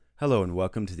Hello and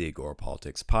welcome to the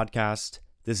Agorapolitics podcast.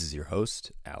 This is your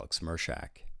host, Alex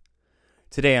Mershak.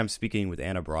 Today I'm speaking with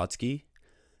Anna Brodsky.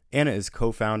 Anna is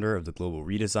co-founder of the Global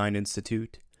Redesign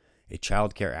Institute, a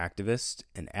childcare activist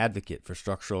and advocate for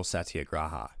structural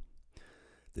satyagraha,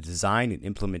 the design and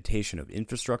implementation of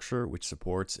infrastructure which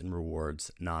supports and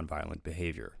rewards nonviolent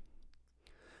behavior.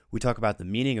 We talk about the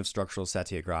meaning of structural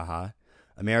satyagraha,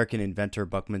 American inventor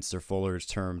Buckminster Fuller's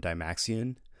term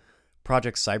Dymaxion,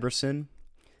 Project Cybersyn,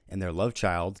 and their love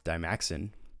child, Dymaxon,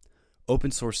 open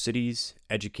source cities,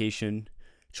 education,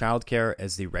 childcare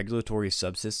as the regulatory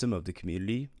subsystem of the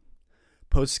community,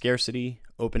 post-scarcity,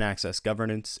 open access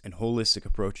governance, and holistic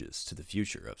approaches to the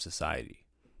future of society.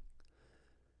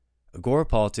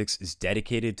 Agorapolitics is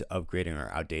dedicated to upgrading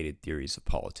our outdated theories of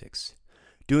politics.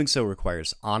 Doing so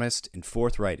requires honest and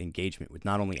forthright engagement with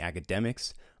not only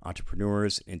academics,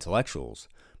 entrepreneurs, and intellectuals,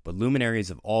 but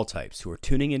luminaries of all types who are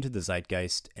tuning into the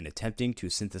zeitgeist and attempting to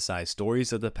synthesize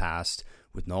stories of the past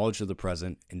with knowledge of the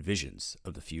present and visions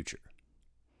of the future.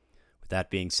 With that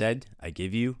being said, I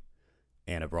give you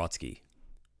Anna Brodsky.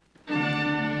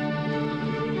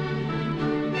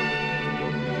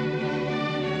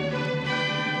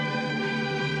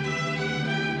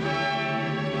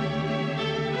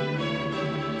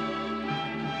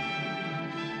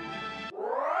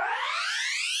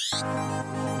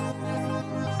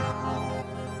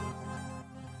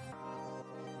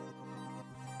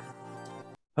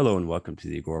 Hello and welcome to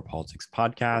the Agorapolitics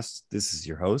podcast. This is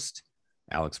your host,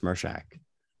 Alex Mershak.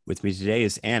 With me today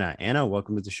is Anna. Anna,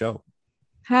 welcome to the show.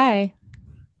 Hi.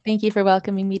 Thank you for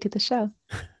welcoming me to the show.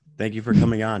 Thank you for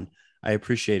coming on. I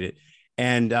appreciate it.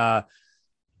 And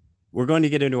we're going to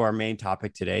get into our main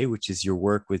topic today, which is your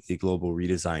work with the Global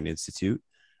Redesign Institute.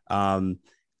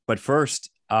 But first,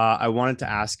 I wanted to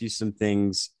ask you some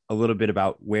things a little bit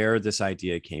about where this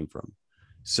idea came from.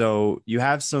 So you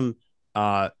have some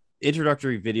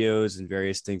introductory videos and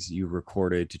various things that you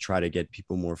recorded to try to get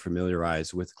people more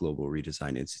familiarized with Global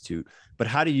Redesign Institute. But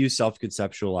how do you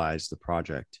self-conceptualize the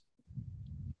project?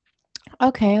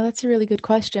 Okay, that's a really good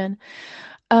question.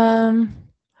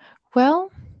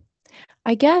 Well,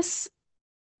 I guess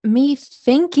me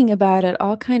thinking about it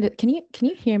all kind of, can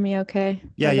you hear me okay?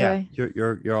 Yeah.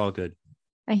 You're all good.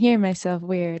 I hear myself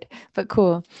weird, but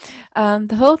cool.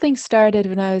 The whole thing started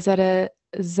when I was at a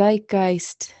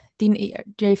Zeitgeist. Are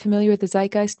you familiar with the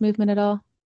Zeitgeist movement at all?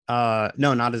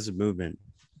 No, not as a movement.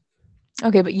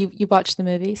 Okay, but you watch the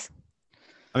movies?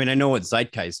 I mean, I know what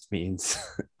Zeitgeist means.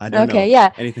 I don't know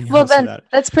anything well, else then about it.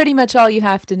 That's pretty much all you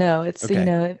have to know. It's,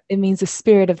 Okay. It means the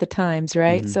spirit of the times,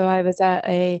 right? Mm-hmm. So I was at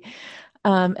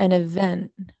an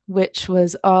event which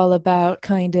was all about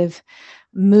kind of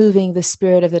moving the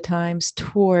spirit of the times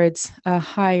towards a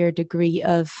higher degree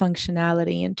of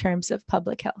functionality in terms of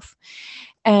public health.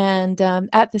 And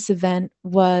at this event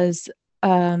was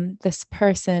this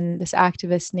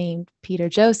activist named Peter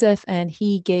Joseph, and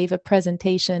he gave a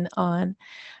presentation on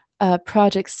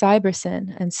Project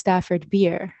Cybersyn and Stafford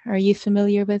Beer. Are you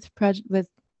familiar with Project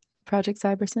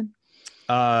Cybersyn?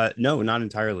 No, not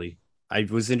entirely. I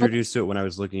was introduced to it when I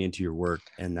was looking into your work,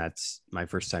 and that's my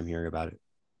first time hearing about it.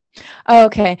 Oh,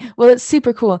 okay. Well, it's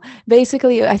super cool.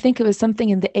 Basically, I think it was something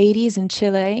in the 80s in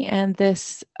Chile, and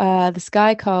this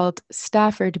guy called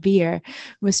Stafford Beer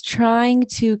was trying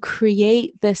to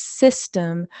create this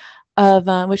system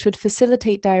of which would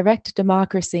facilitate direct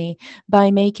democracy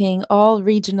by making all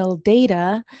regional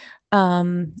data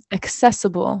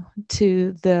accessible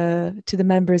to the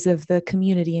members of the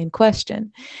community in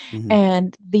question. Mm-hmm.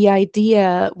 And the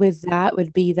idea with that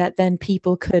would be that then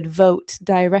people could vote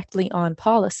directly on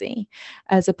policy,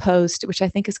 as opposed to, which I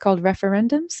think is called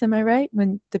referendums. Am I right?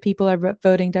 When the people are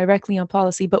voting directly on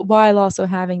policy, but while also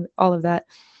having all of that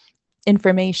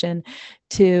information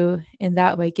to, in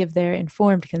that way, give their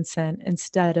informed consent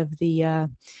instead of the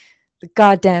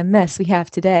goddamn mess we have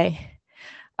today.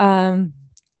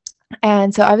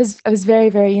 And so I was very,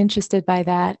 very interested by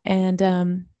that.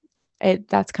 And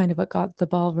that's kind of what got the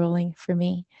ball rolling for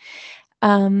me.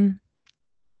 Yeah.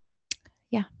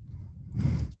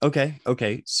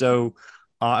 Okay. So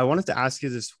I wanted to ask you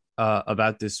this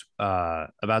about this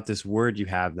word you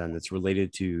have then that's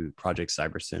related to Project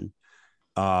Cybersyn,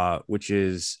 which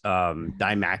is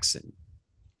Dymaxon.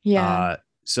 Yeah.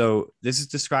 So this is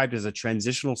described as a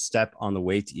transitional step on the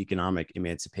way to economic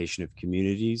emancipation of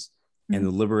communities and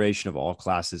the liberation of all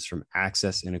classes from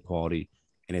access inequality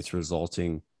and its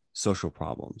resulting social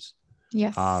problems.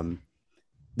 Yes.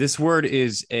 This word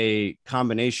is a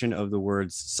combination of the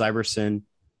words Cybersyn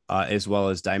as well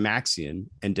as Dymaxion.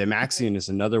 And Dymaxion is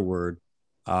another word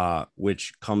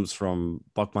which comes from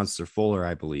Buckminster Fuller,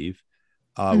 I believe,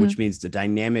 which means the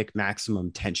dynamic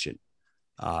maximum tension.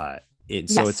 Uh, so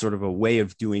it's Yes. sort of a way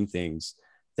of doing things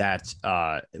that,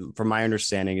 from my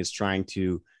understanding, is trying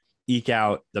to eke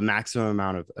out the maximum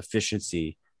amount of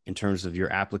efficiency in terms of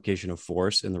your application of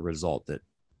force and the result that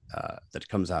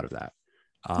comes out of that.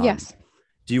 Um, Yes.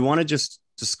 do you want to just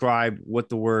describe what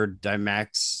the word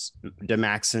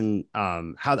Dymaxion,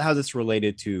 how this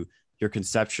related to your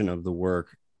conception of the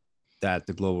work that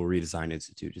the Global Redesign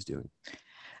Institute is doing?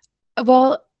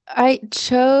 Well, I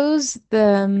chose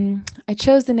the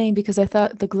name because I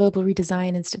thought the Global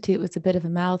Redesign Institute was a bit of a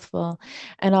mouthful,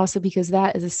 and also because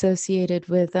that is associated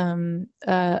with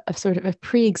a sort of a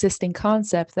pre-existing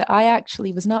concept that I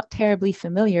actually was not terribly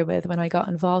familiar with when I got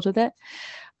involved with it.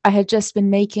 I had just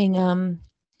been making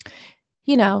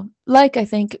like I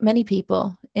think many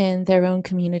people in their own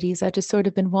communities, I've just sort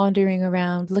of been wandering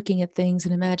around looking at things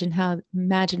and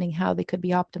imagining how they could be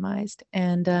optimized.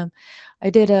 And I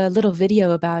did a little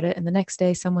video about it. And the next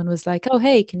day, someone was like, "Oh,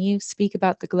 hey, can you speak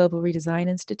about the Global Redesign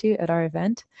Institute at our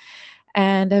event?"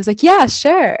 And I was like, "Yeah,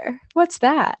 sure. What's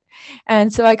that?"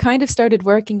 And so I kind of started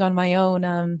working on my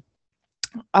own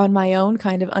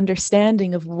kind of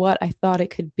understanding of what I thought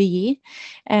it could be,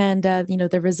 and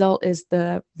the result is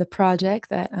the project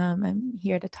that I'm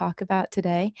here to talk about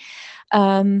today.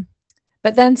 Um,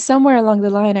 but then somewhere along the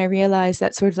line, I realized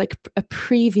that sort of like a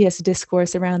previous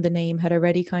discourse around the name had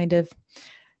already kind of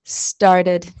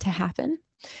started to happen.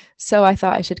 So I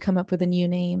thought I should come up with a new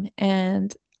name,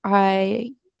 and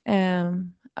I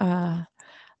am a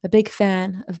big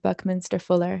fan of Buckminster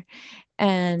Fuller,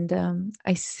 and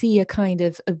I see a kind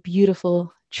of a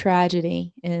beautiful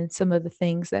tragedy in some of the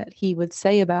things that he would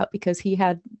say about, because he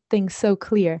had things so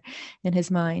clear in his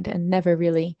mind and never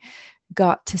really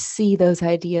got to see those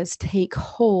ideas take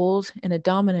hold in a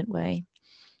dominant way.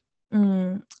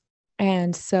 Mm,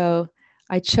 and so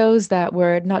I chose that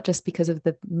word not just because of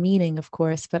the meaning, of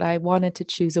course, but I wanted to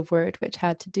choose a word which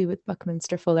had to do with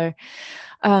Buckminster Fuller,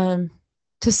 um,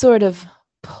 to sort of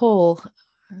pull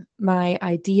my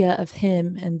idea of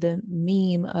him and the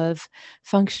meme of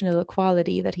functional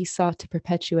equality that he sought to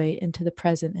perpetuate into the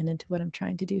present and into what I'm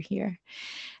trying to do here.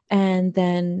 And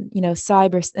then,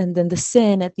 and then the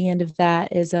sin at the end of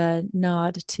that is a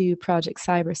nod to Project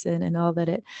Cybersyn and all that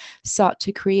it sought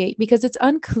to create, because it's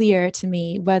unclear to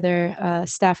me whether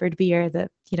Stafford Beer, the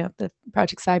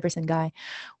Project Cybersyn guy,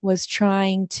 was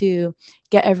trying to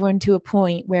get everyone to a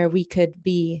point where we could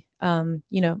be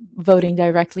voting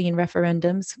directly in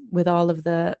referendums with all of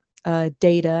the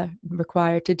data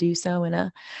required to do so in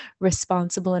a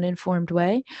responsible and informed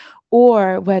way,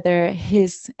 or whether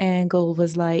his angle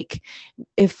was like,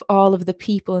 if all of the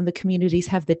people in the communities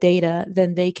have the data,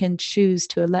 then they can choose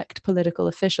to elect political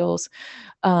officials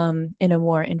in a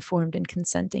more informed and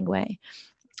consenting way.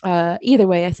 Either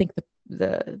way, I think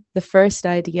the first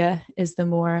idea is the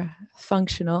more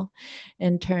functional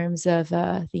in terms of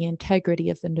the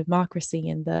integrity of the democracy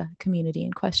in the community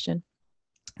in question.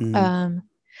 Mm. Um,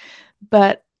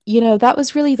 but that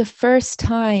was really the first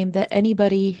time that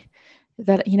anybody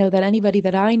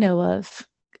that I know of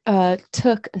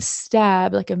took a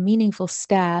stab, like a meaningful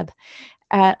stab,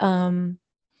 at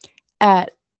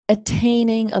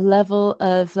attaining a level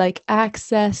of like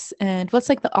access, and what's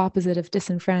like the opposite of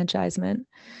disenfranchisement.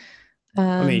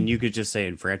 I mean, Um, you could just say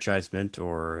enfranchisement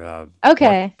or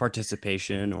okay.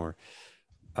 participation or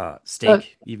Oh,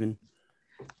 stake, even.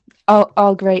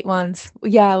 all great ones.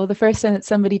 Yeah, well, the first time that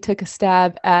somebody took a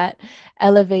stab at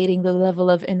elevating the level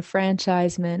of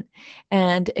enfranchisement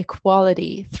and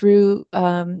equality through,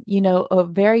 a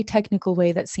very technical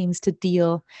way that seems to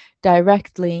deal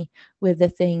directly with the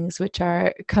things which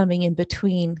are coming in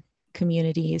between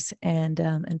communities and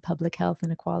public health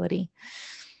and equality.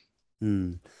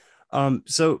 Hmm.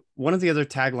 So one of the other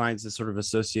taglines that's sort of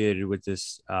associated with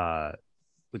this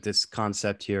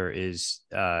concept here is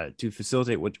to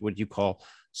facilitate what you call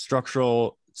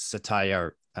structural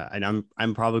satire, and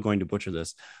I'm probably going to butcher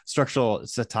this, structural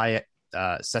satire,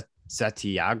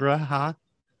 satyagraha,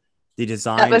 the That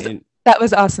design was in that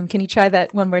was awesome. Can you try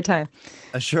that one more time?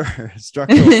 sure,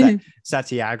 structural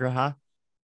satyagraha.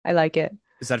 I like it.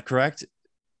 Is that correct?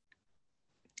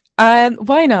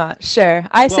 Why not? Sure.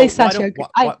 I say Well, Satya.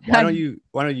 I, why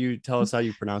don't you tell us how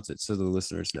you pronounce it so the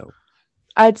listeners know?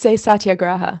 I'd say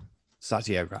Satyagraha.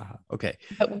 Satyagraha. Okay.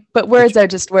 But Which words are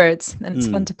just words, and it's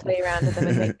fun mm. to play around with them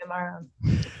and make them our own.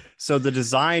 So the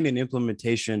design and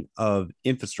implementation of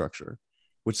infrastructure,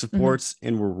 which Mhm. supports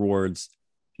and rewards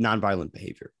nonviolent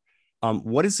behavior.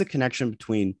 What is the connection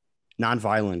between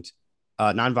nonviolence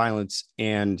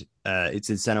and its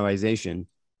incentivization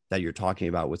that you're talking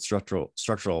about with structural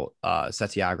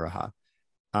satyagraha,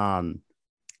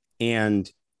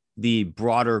 and the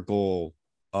broader goal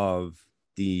of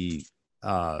the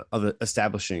of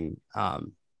establishing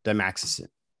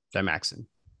Dymaxin?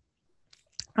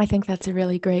 I think that's a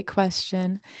really great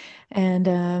question, and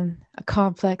a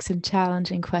complex and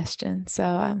challenging question.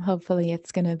 So hopefully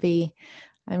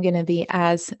I'm going to be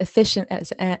as efficient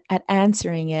at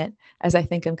answering it as I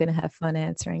think I'm going to have fun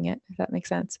answering it, if that makes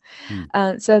sense.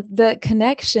 So the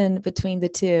connection between the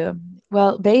two,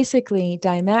 well, basically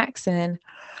Dymaxin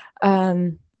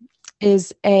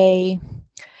is an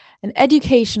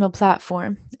educational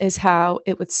platform is how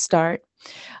it would start,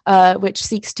 which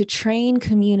seeks to train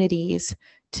communities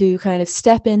to kind of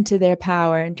step into their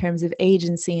power in terms of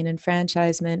agency and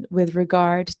enfranchisement with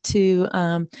regard to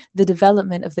the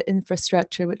development of the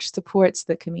infrastructure which supports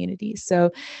the communities. So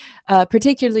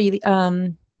particularly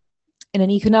in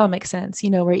an economic sense,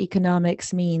 where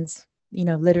economics means,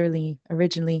 literally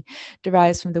originally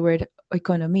derives from the word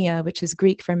oikonomia, which is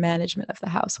Greek for management of the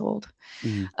household.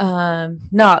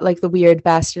 Not like the weird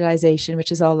bastardization,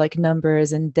 which is all like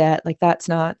numbers and debt. Like that's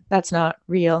not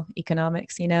real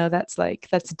economics.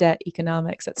 That's debt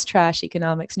economics. That's trash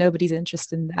economics. Nobody's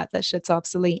interested in that. That shit's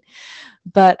obsolete.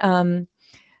 But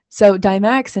so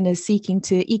Dymaxin is seeking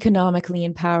to economically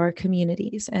empower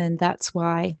communities, and that's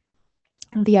why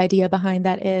the idea behind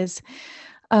that is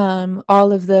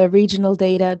all of the regional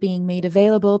data being made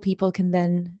available. People can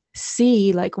then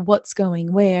see like what's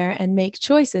going where and make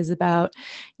choices about,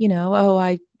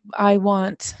 I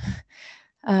want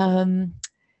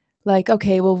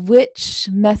okay, well, which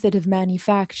method of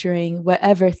manufacturing,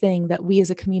 whatever thing that we as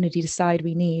a community decide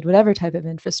we need, whatever type of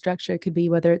infrastructure it could be,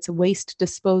 whether it's a waste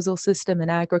disposal system, an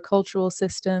agricultural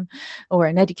system, or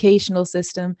an educational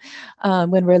system,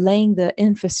 when we're laying the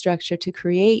infrastructure to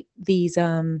create these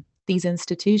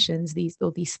institutions, these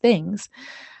things,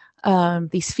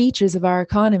 these features of our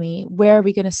economy, where are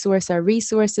we going to source our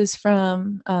resources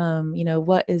from?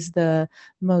 What is the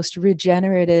most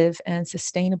regenerative and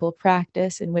sustainable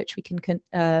practice in which we can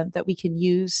that we can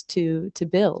use to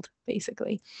build,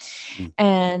 basically,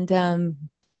 and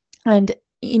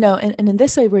in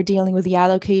this way, we're dealing with the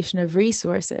allocation of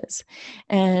resources,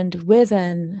 and with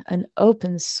an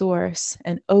open source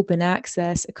and open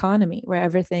access economy where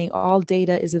all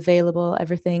data is available,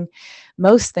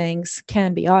 most things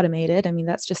can be automated. I mean,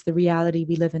 that's just the reality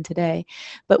we live in today.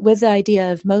 But with the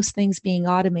idea of most things being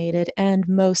automated and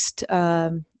most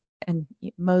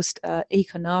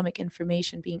economic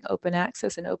information being open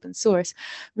access and open source,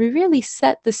 we really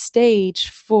set the stage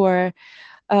for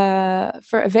a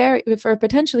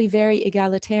potentially very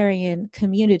egalitarian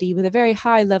community with a very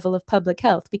high level of public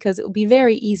health, because it will be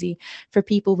very easy for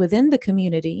people within the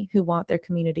community who want their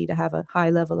community to have a high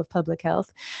level of public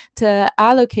health to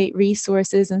allocate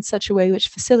resources in such a way which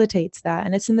facilitates that.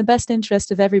 And it's in the best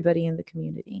interest of everybody in the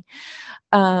community.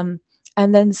 And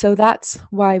then, so that's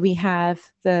why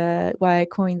why I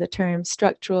coined the term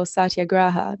structural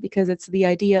satyagraha, because it's the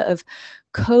idea of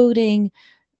coding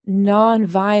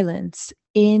nonviolence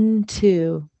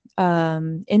into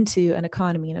an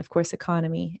economy. And of course,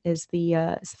 economy is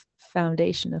the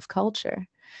foundation of culture.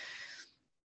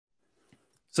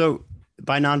 So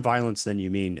by nonviolence, then you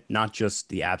mean not just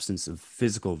the absence of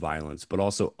physical violence, but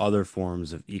also other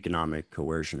forms of economic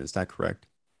coercion. Is that correct?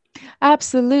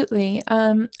 Absolutely.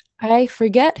 I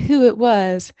forget who it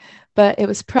was, but it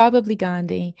was probably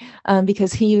Gandhi,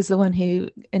 because he was the one who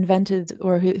invented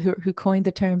or who coined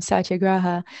the term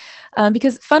satyagraha.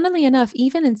 Because funnily enough,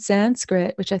 even in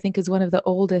Sanskrit, which I think is one of the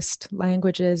oldest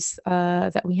languages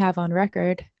that we have on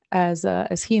record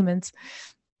as humans,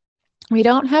 we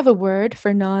don't have a word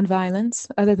for nonviolence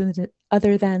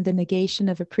other than the negation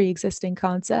of a pre-existing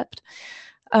concept.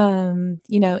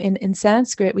 In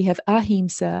Sanskrit, we have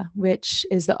ahimsa, which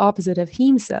is the opposite of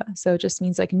himsa. So it just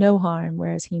means like no harm,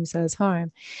 whereas himsa is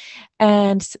harm.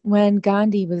 And when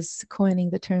Gandhi was coining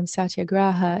the term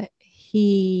satyagraha,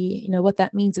 what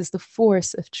that means is the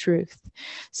force of truth.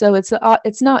 So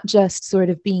it's not just sort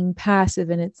of being passive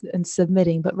and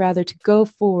submitting, but rather to go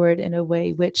forward in a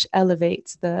way which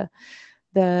elevates the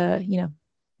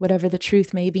whatever the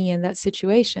truth may be in that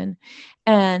situation.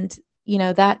 And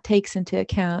that takes into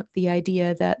account the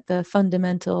idea that the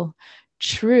fundamental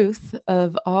truth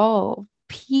of all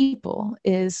people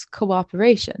is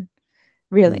cooperation,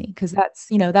 really, because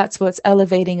that's what's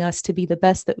elevating us to be the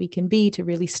best that we can be, to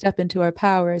really step into our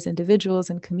power as individuals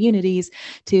and communities,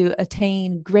 to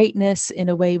attain greatness in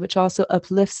a way which also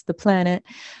uplifts the planet.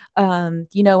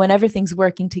 When everything's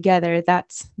working together,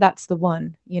 that's the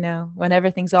one. When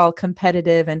everything's all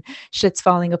competitive and shit's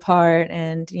falling apart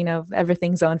and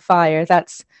everything's on fire,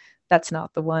 that's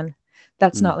not the one.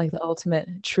 that's Mm. not like the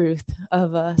ultimate truth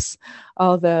of us.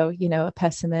 Although, a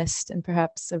pessimist and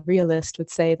perhaps a realist would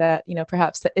say that,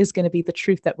 perhaps that is going to be the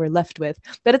truth that we're left with,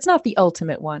 but it's not the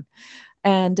ultimate one.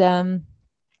 And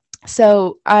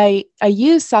so I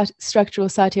use structural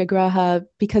satyagraha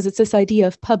because it's this idea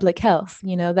of public health,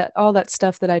 that all that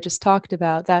stuff that I just talked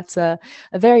about, that's a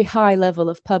very high level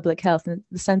of public health in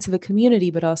the sense of a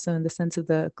community, but also in the sense of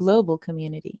the global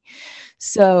community.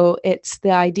 So it's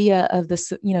the idea of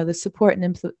the support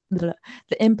and the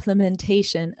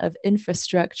implementation of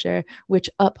infrastructure which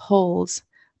upholds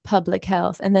public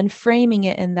health, and then framing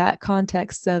it in that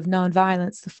context of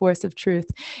nonviolence, the force of truth.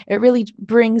 It really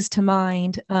brings to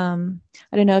mind, I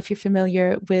don't know if you're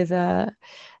familiar with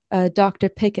Dr.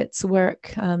 Pickett's work,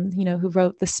 who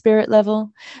wrote The Spirit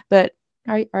Level, but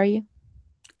are you?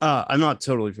 I'm not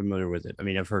totally familiar with it. I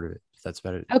mean, I've heard of it. If that's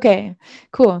better. Okay,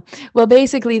 cool. Well,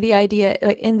 basically the idea,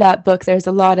 like in that book, there's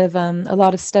a lot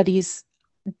of studies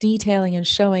detailing and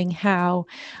showing how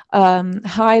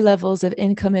high levels of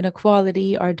income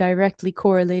inequality are directly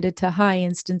correlated to high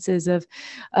instances of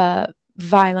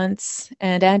violence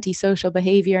and antisocial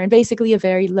behavior, and basically a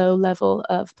very low level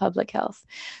of public health.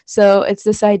 So it's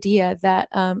this idea that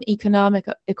economic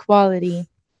equality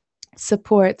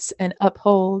supports and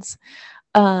upholds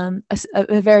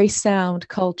a very sound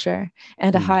culture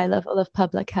and a Mm. high level of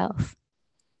public health.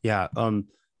 Yeah.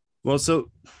 Well,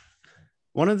 so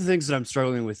one of the things that I'm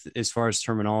struggling with as far as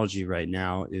terminology right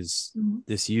now is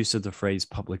this use of the phrase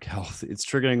public health. It's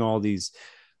triggering all these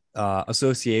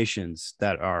associations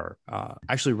that are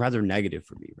actually rather negative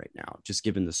for me right now, just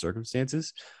given the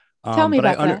circumstances. Tell me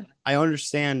But about that. I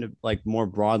understand like more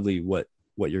broadly what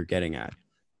you're getting at.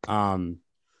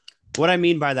 What I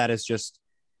mean by that is just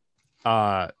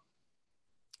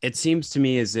it seems to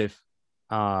me as if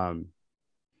the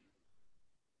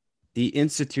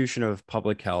institution of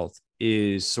public health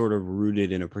is sort of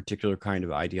rooted in a particular kind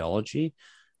of ideology,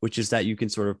 which is that you can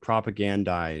sort of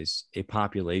propagandize a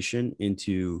population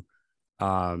into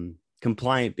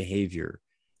compliant behavior,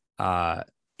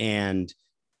 and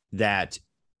that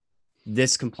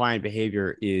this compliant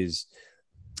behavior is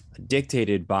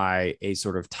dictated by a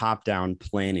sort of top-down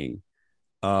planning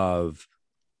of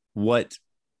what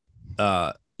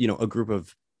a group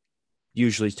of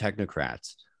usually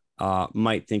technocrats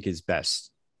might think is best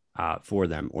for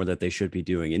them, or that they should be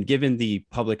doing. And given the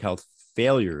public health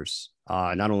failures,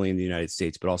 not only in the United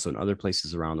States but also in other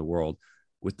places around the world,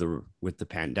 with the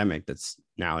pandemic that's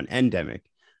now an endemic,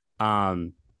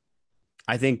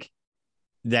 I think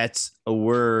that's a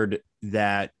word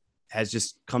that has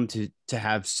just come to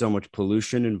have so much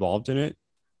pollution involved in it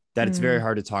that it's very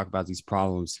hard to talk about these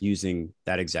problems using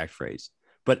that exact phrase.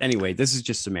 But anyway, this is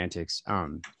just semantics.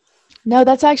 No,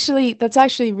 that's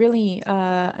actually really,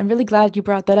 I'm really glad you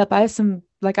brought that up. I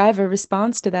have a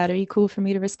response to that. Are you cool for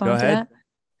me to Go respond to ahead. that?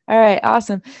 All right,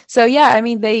 awesome. So yeah, I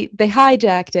mean, they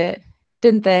hijacked it,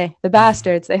 didn't they? The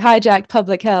bastards. They hijacked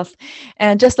public health,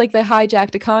 and just like they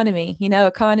hijacked economy,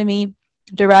 economy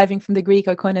deriving from the Greek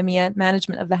oikonomia,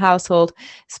 management of the household,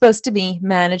 supposed to be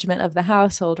management of the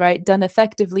household, right? Done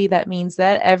effectively, that means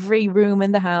that every room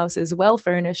in the house is well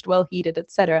furnished, well heated,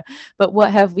 etc. But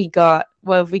what have we got?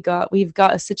 What have we got? We've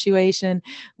got a situation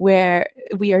where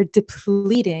we are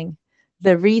depleting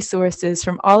the resources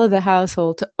from all of the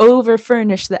household to over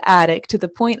furnish the attic to the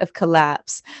point of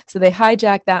collapse. So they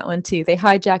hijacked that one too. They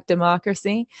hijacked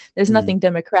democracy. There's Mm. nothing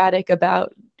democratic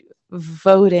about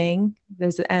voting.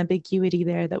 There's an ambiguity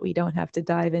there that we don't have to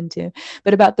dive into,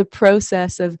 but about the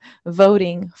process of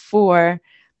voting for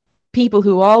people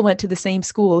who all went to the same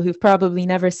school, who've probably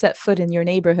never set foot in your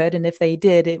neighborhood, and if they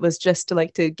did, it was just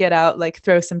to get out,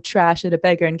 throw some trash at a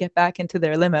beggar and get back into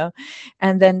their limo.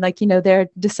 And then they're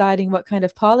deciding what kind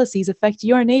of policies affect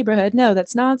your neighborhood. No,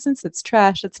 that's nonsense. That's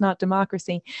trash. That's not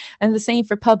democracy. And the same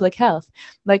for public health.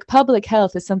 Public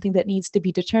health is something that needs to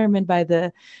be determined by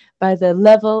the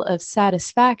level of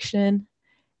satisfaction.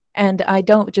 And I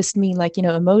don't just mean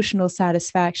emotional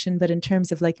satisfaction, but in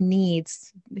terms of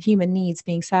needs, human needs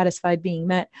being satisfied, being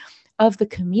met, of the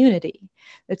community.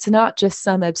 It's not just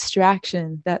some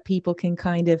abstraction that people can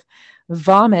kind of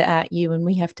vomit at you, and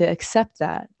we have to accept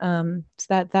that.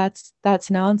 So that's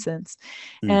nonsense.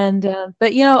 Mm. And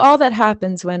but all that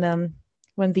happens when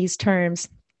these terms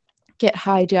get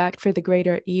hijacked for the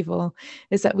greater evil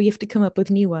is that we have to come up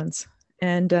with new ones.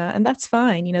 And that's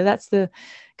fine. That's the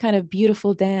kind of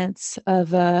beautiful dance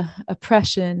of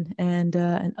oppression and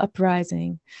an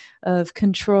uprising of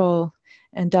control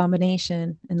and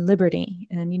domination and liberty.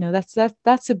 And,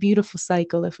 that's a beautiful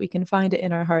cycle if we can find it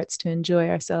in our hearts to enjoy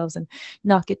ourselves and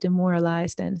not get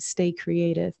demoralized and stay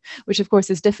creative, which of course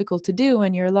is difficult to do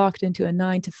when you're locked into a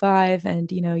 9 to 5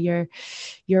 and,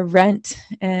 your rent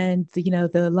and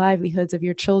the livelihoods of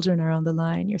your children are on the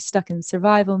line. You're stuck in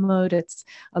survival mode. It's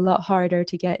a lot harder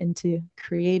to get into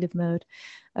creative mode.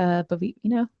 But we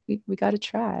got to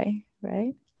try,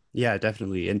 right? Yeah,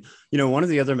 definitely. And, one of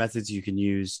the other methods you can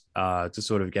use to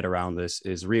sort of get around this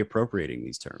is reappropriating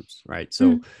these terms, right?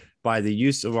 So by the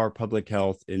use of our public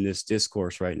health in this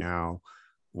discourse right now,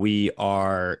 we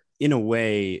are in a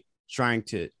way trying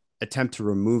to attempt to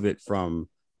remove it from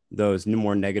those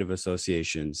more negative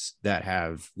associations that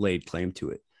have laid claim to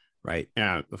it, right?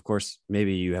 Of course,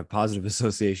 maybe you have positive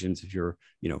associations. If you're,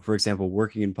 for example,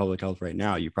 working in public health right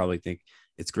now, you probably think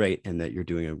it's great and that you're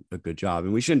doing a good job.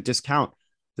 And we shouldn't discount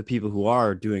the people who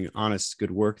are doing honest, good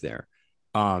work there.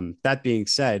 That being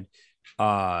said,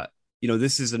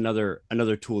 this is another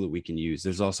tool that we can use.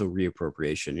 There's also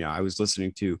reappropriation. I was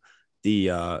listening to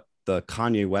the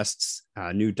Kanye West's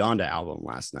new Donda album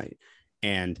last night,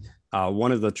 and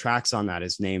one of the tracks on that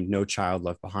is named "No Child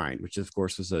Left Behind," which of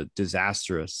course was a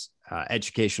disastrous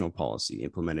educational policy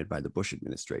implemented by the Bush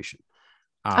administration.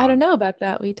 I don't know about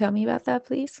that. Will you tell me about that,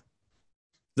 please?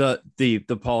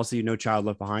 The policy "No Child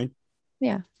Left Behind."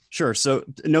 Yeah. Sure. So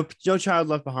no Child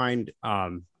Left Behind,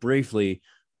 briefly,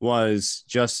 was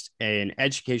just an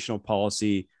educational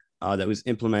policy that was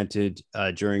implemented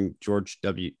during George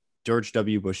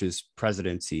W. Bush's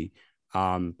presidency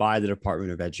by the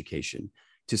Department of Education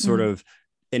to sort of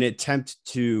an attempt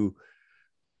to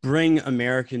bring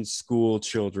American school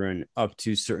children up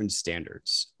to certain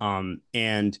standards.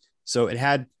 And so it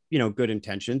had, good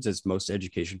intentions, as most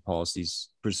education policies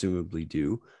presumably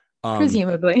do.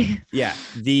 Presumably. Yeah.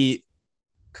 The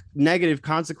negative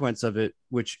consequence of it,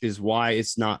 which is why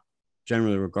it's not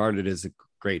generally regarded as a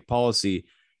great policy,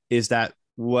 is that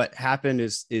what happened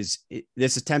is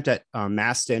this attempt at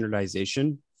mass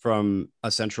standardization from a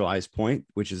centralized point,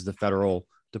 which is the Federal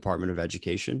Department of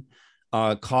Education,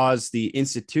 caused the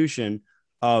institution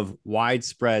of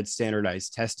widespread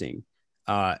standardized testing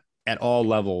at all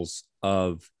levels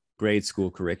of grade school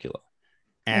curricula.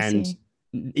 And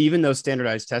even though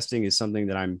standardized testing is something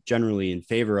that I'm generally in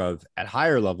favor of at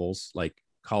higher levels, like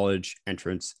college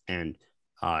entrance and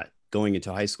going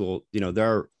into high school, there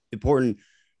are important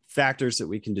factors that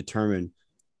we can determine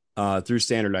through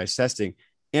standardized testing.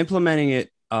 Implementing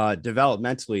it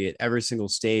developmentally at every single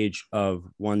stage of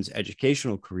one's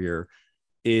educational career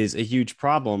is a huge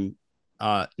problem,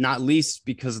 not least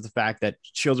because of the fact that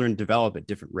children develop at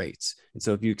different rates. And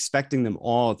so if you're expecting them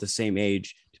all at the same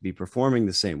age to be performing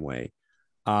the same way,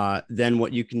 then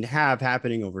what you can have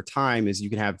happening over time is you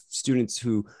can have students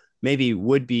who maybe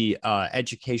would be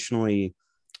educationally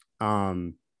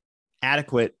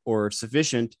adequate or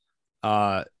sufficient,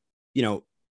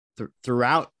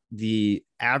 throughout the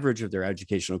average of their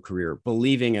educational career,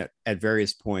 believing at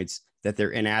various points that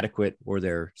they're inadequate or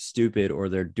they're stupid or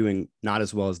they're doing not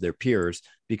as well as their peers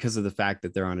because of the fact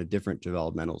that they're on a different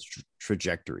developmental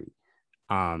trajectory.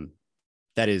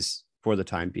 That is for the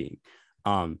time being.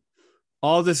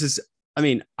 All this is,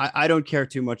 I don't care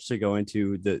too much to go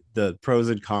into the pros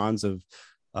and cons of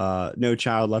No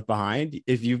Child Left Behind.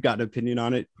 If you've got an opinion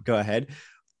on it, go ahead.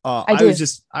 I was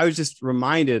just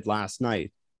reminded last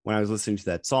night when I was listening to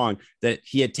that song that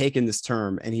he had taken this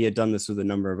term and he had done this with a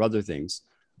number of other things,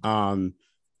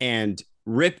 and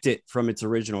ripped it from its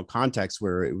original context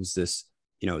where it was this,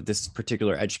 this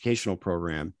particular educational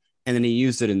program. And then he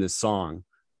used it in this song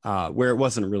where it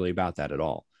wasn't really about that at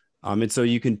all. And so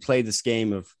you can play this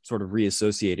game of sort of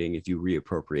reassociating if you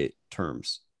reappropriate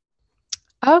terms.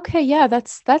 Okay, yeah,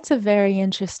 that's a very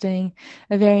interesting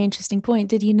point.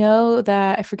 Did you know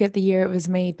that, I forget the year it was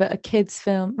made, but a kids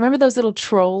film. Remember those little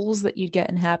trolls that you'd get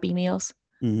in Happy Meals?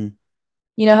 Mm-hmm.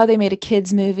 You know how they made a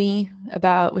kids movie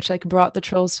about which brought the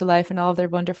trolls to life in all of their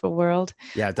wonderful world?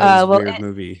 Yeah, that was a weird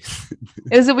movie.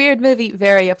 It was a weird movie,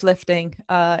 very uplifting,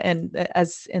 and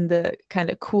as in the kind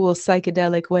of cool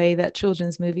psychedelic way that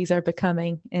children's movies are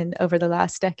becoming over the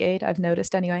last decade, I've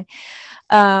noticed anyway.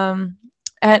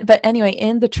 But anyway,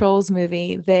 in the Trolls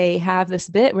movie, they have this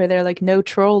bit where they're like, no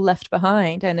troll left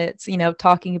behind. And it's,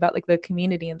 talking about the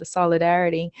community and the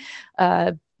solidarity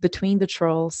between the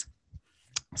trolls.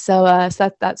 So,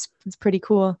 that's pretty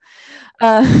cool.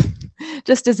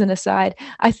 Just as an aside,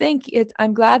 I think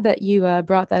I'm glad that you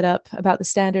brought that up about the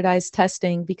standardized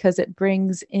testing, because it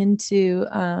brings into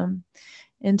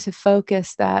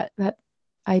focus that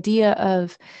idea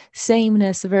of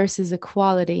sameness versus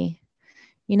equality.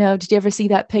 Did you ever see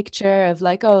that picture of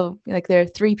like, oh, like there are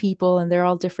three people and they're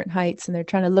all different heights and they're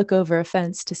trying to look over a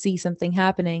fence to see something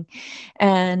happening.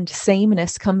 And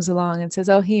sameness comes along and says,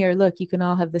 oh, here, look, you can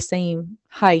all have the same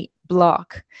height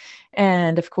block.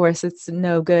 And of course, it's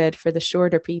no good for the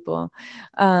shorter people.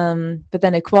 But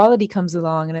then equality comes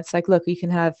along and it's like, look, you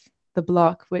can have the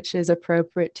block which is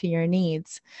appropriate to your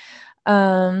needs.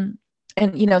 And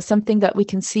something that we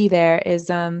can see there is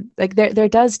like there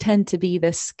does tend to be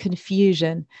this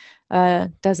confusion,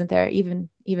 doesn't there, even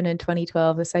in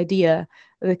 2012, this idea,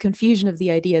 the confusion of the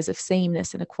ideas of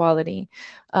sameness and equality.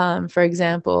 For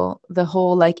example, the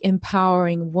whole like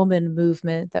empowering woman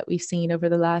movement that we've seen over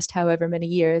the last however many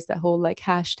years, that whole like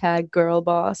hashtag girl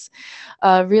boss,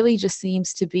 really just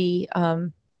seems to be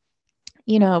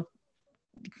you know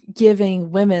giving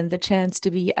women the chance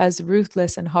to be as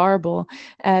ruthless and horrible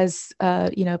as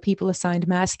people assigned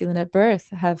masculine at birth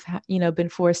have been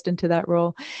forced into that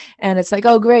role. And it's like,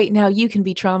 oh great, now you can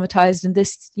be traumatized in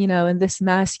this in this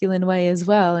masculine way as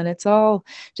well. And it's all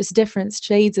just different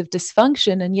shades of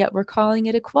dysfunction, and yet we're calling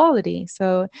it equality.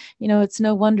 So it's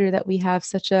no wonder that we have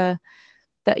such a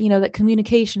that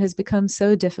communication has become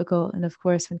so difficult. And of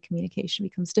course, when communication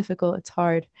becomes difficult, it's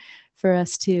hard for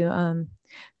us to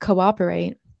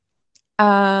cooperate.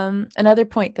 Another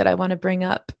point that I want to bring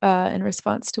up in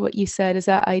response to what you said is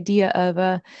that idea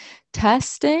of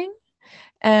testing.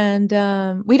 And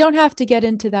we don't have to get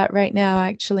into that right now,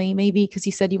 actually, maybe because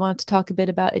you said you want to talk a bit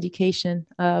about education.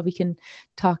 We can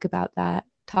talk about that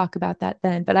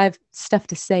then. But I have stuff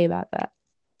to say about that.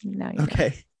 Now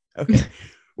okay. Okay.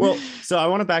 Well, so I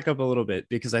want to back up a little bit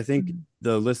because I think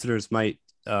the listeners might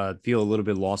feel a little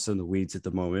bit lost in the weeds at the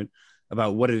moment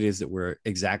about what it is that we're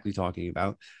exactly talking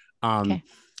about. Okay.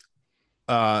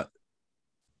 I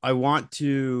want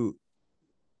to,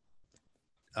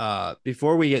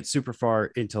 before we get super far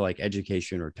into like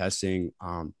education or testing,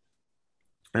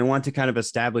 I want to kind of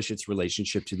establish its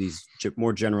relationship to these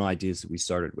more general ideas that we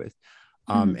started with.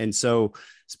 And so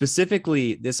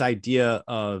specifically this idea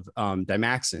of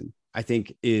Dymaxin, I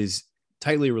think, is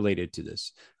tightly related to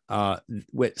this.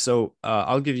 So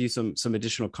I'll give you some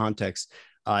additional context.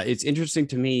 It's interesting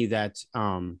to me that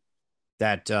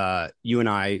you and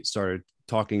I started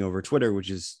talking over Twitter, which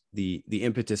is the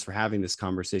impetus for having this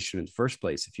conversation in the first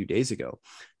place a few days ago,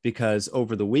 because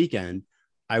over the weekend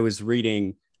I was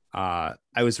reading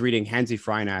Hansi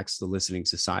Freinach's The Listening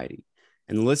Society,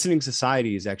 and The Listening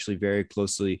Society is actually very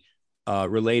closely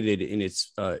related in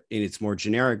its more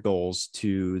generic goals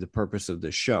to the purpose of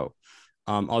this show.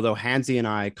 Although Hansi and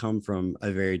I come from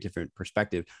a very different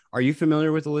perspective. Are you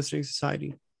familiar with the Listening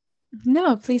Society?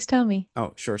 No, please tell me.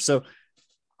 Oh, sure. So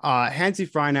Hansi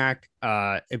Freinach,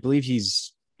 I believe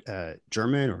he's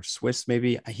German or Swiss,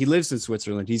 maybe. He lives in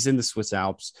Switzerland. He's in the Swiss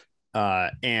Alps.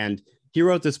 And he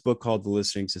wrote this book called The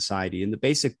Listening Society. And the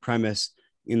basic premise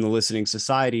in The Listening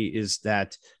Society is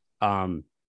that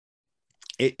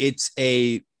it's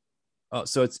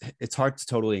hard to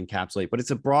totally encapsulate, but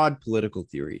it's a broad political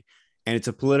theory. And it's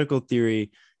a political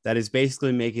theory that is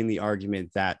basically making the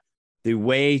argument that the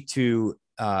way to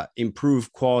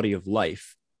improve quality of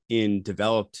life in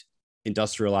developed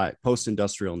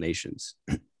post-industrial nations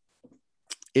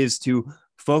is to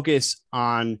focus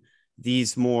on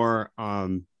these more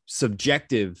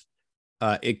subjective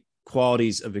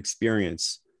qualities of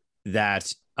experience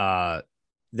that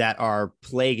are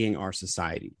plaguing our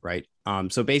society, right?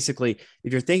 So basically,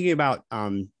 if you're thinking about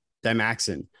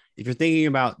Dymaxin, if you're thinking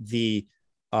about the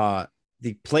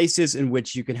places in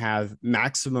which you can have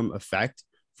maximum effect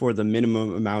for the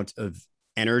minimum amount of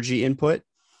energy input,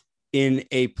 in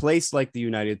a place like the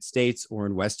United States or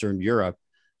in Western Europe,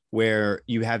 where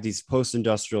you have these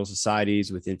post-industrial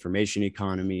societies with information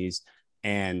economies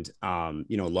and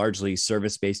largely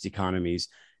service-based economies,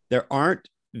 there aren't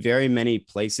very many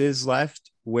places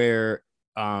left where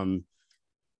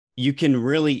you can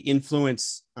really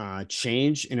influence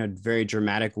change in a very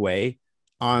dramatic way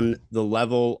on the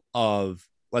level of,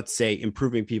 let's say,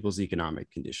 improving people's economic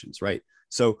conditions, right?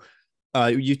 So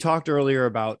you talked earlier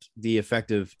about the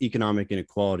effect of economic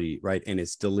inequality, right? And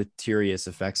its deleterious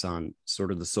effects on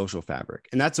sort of the social fabric.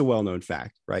 And that's a well-known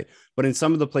fact, right? But in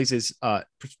some of the places,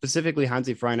 specifically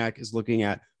Hansi Freinach is looking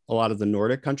at a lot of the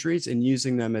Nordic countries and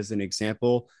using them as an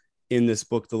example in this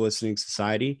book, The Listening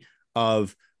Society,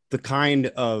 of the kind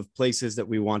of places that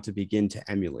we want to begin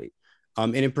to emulate.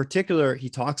 And in particular, he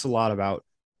talks a lot about,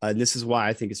 and this is why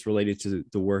I think it's related to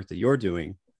the work that you're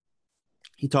doing.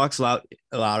 He talks a lot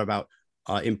about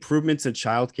improvements in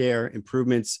childcare,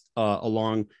 improvements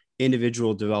along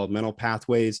individual developmental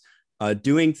pathways,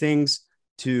 doing things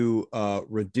to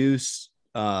reduce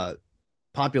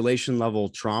population level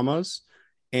traumas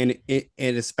and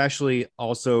especially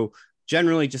also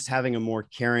generally just having a more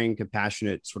caring,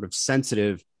 compassionate, sort of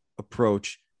sensitive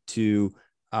approach to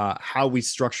how we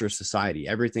structure society.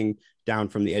 Everything down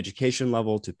from the education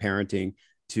level to parenting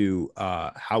to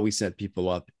how we set people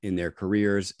up in their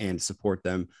careers and support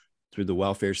them through the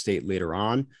welfare state later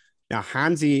on. Now,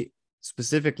 Hanzi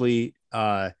specifically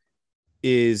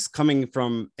is coming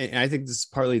from, and I think this is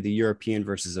partly the European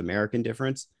versus American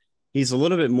difference. He's a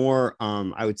little bit more,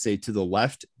 I would say, to the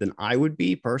left than I would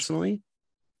be personally.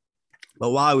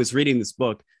 But while I was reading this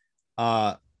book,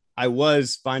 I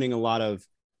was finding a lot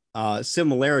of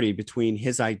similarity between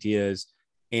his ideas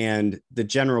and the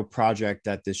general project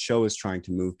that this show is trying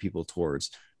to move people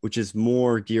towards, which is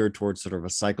more geared towards sort of a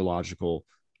psychological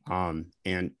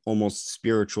and almost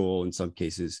spiritual, in some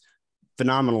cases,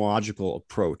 phenomenological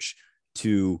approach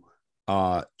to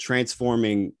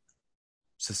transforming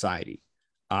society.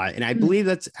 And I believe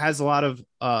that has a lot of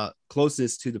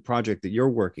closeness to the project that you're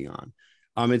working on.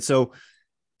 And so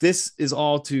this is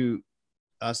all to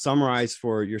summarize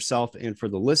for yourself and for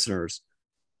the listeners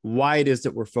why it is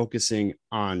that we're focusing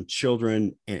on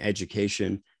children and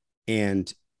education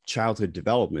and childhood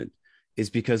development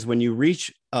is because when you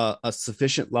reach a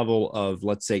sufficient level of,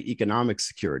 let's say, economic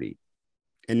security,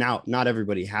 and now not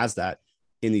everybody has that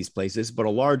in these places, but a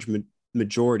large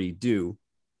majority do,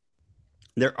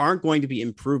 there aren't going to be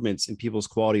improvements in people's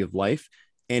quality of life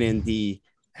and in the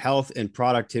health and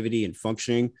productivity and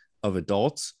functioning of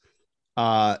adults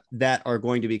that are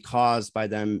going to be caused by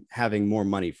them having more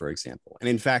money, for example. And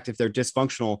in fact, if they're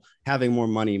dysfunctional, having more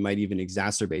money might even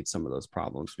exacerbate some of those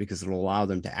problems because it'll allow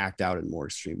them to act out in more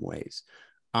extreme ways.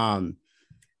 All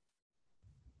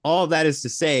of that is to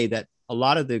say that a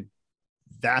lot of the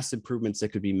vast improvements that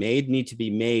could be made need to be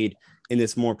made in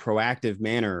this more proactive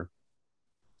manner.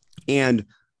 And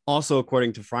also,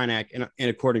 according to Freinak and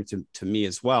according to me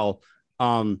as well,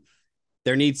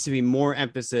 there needs to be more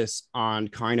emphasis on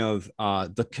kind of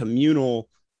the communal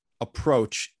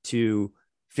approach to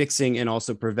fixing and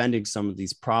also preventing some of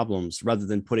these problems rather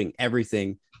than putting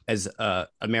everything, as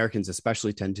Americans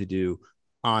especially tend to do,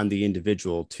 on the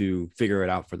individual to figure it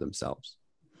out for themselves.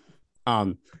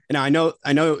 And I know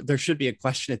there should be a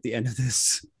question at the end of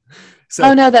this. So,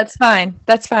 oh, no, that's fine.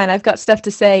 That's fine. I've got stuff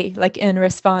to say, like in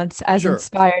response, as sure.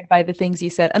 Inspired by the things you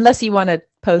said, unless you want to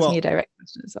pose me a direct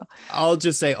question as well. I'll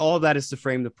just say all of that is to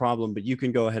frame the problem, but you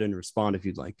can go ahead and respond if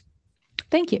you'd like.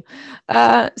 Thank you.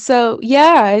 So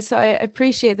I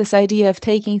appreciate this idea of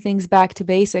taking things back to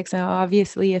basics. Now,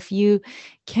 obviously, if you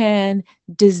can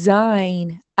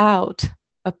design out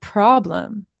a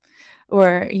problem,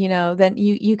 or, then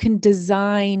you can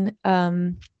design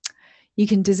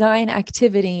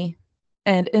activity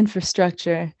and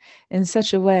infrastructure in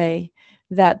such a way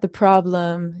that the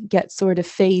problem gets sort of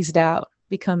phased out,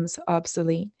 becomes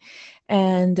obsolete.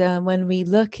 And when we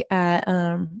look at,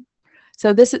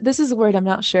 so this is a word I'm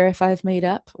not sure if I've made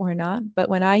up or not, but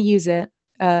when I use it,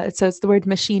 so it's the word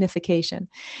machinification.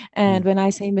 And when I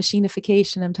say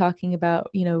machinification, I'm talking about,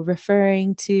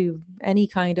 referring to any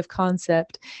kind of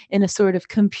concept in a sort of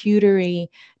computery,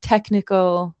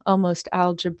 technical, almost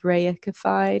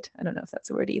algebraicified, I don't know if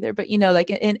that's a word either, but, like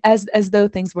as though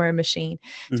things were a machine,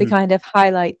 to kind of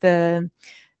highlight the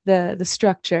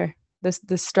structure,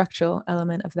 the structural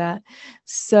element of that.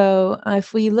 So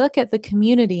if we look at the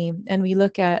community and we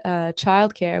look at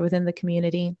childcare within the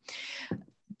community,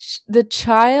 the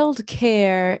child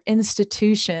care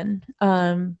institution,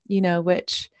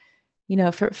 which,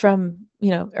 from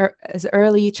as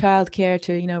early child care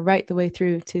to, right the way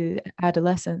through to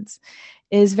adolescence,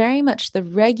 is very much the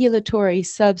regulatory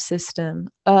subsystem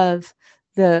of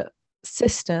the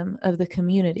system of the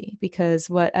community,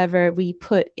 because whatever we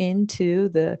put into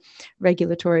the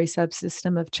regulatory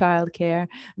subsystem of childcare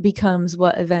becomes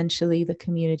what eventually the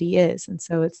community is. And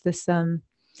so it's this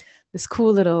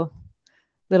cool little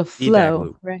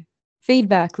flow, right?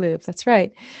 Feedback loop. That's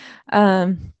right.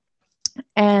 So,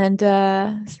 and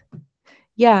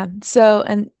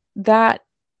that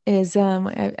is,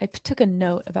 I took a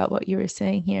note about what you were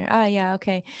saying here.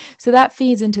 Okay. So that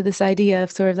feeds into this idea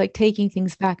of sort of like taking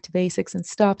things back to basics and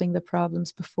stopping the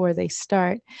problems before they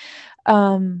start.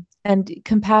 And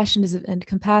compassion and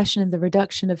the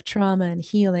reduction of trauma and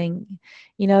healing,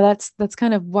 that's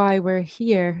kind of why we're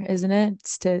here, isn't it?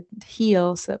 It's to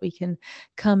heal so that we can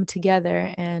come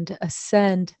together and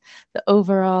ascend the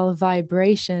overall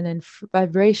vibration and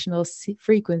vibrational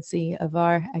frequency of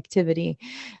our activity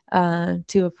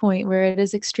to a point where it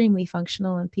is extremely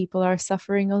functional and people are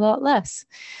suffering a lot less.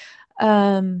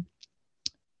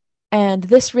 And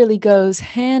this really goes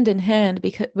hand in hand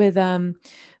because with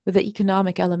the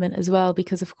economic element as well,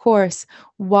 because of course,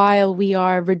 while we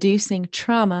are reducing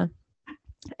trauma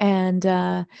and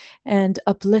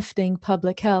uplifting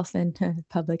public health and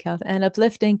public health and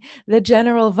uplifting the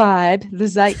general vibe, the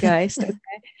zeitgeist,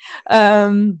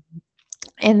 um,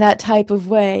 in that type of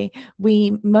way,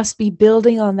 we must be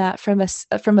building on that from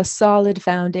a solid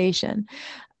foundation.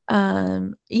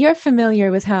 You're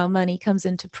familiar with how money comes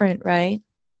into print, right?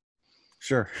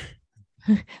 Sure.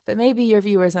 But maybe your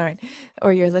viewers aren't,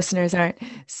 or your listeners aren't.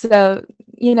 So,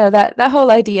 that whole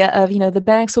idea of, the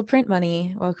banks will print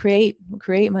money, will create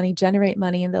money, generate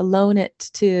money, and they'll loan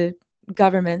it to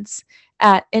governments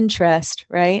at interest,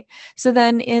 right? So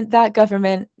then that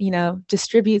government,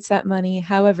 distributes that money,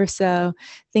 however, so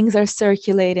things are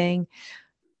circulating.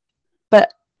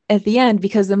 But at the end,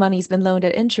 because the money's been loaned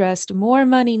at interest, more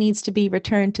money needs to be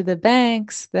returned to the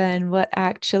banks than what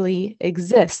actually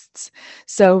exists.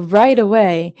 So right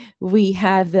away, we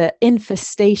have the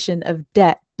infestation of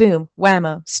debt. Boom,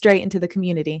 whammo, straight into the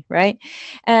community, right?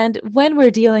 And when we're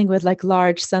dealing with like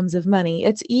large sums of money,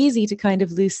 it's easy to kind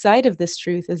of lose sight of this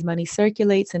truth as money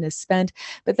circulates and is spent.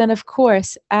 But then, of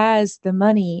course, as the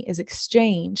money is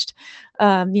exchanged,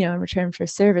 in return for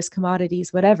service,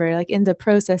 commodities, whatever, like in the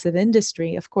process of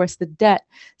industry, of course, the debt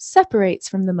separates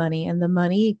from the money, and the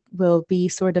money will be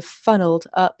sort of funneled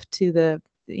up to the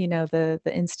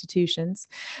institutions,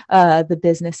 the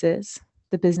businesses,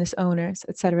 the business owners,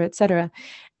 et cetera, et cetera.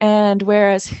 And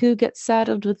whereas who gets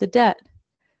saddled with the debt?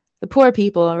 The poor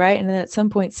people, right? And then at some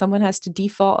point, someone has to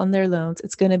default on their loans.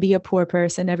 It's going to be a poor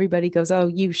person. Everybody goes, oh,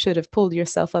 you should have pulled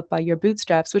yourself up by your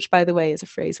bootstraps, which, by the way, is a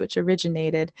phrase which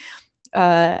originated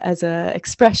as an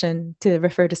expression to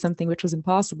refer to something which was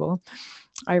impossible,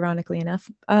 ironically enough.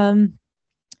 And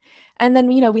then,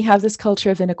 we have this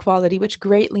culture of inequality, which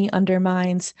greatly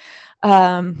undermines,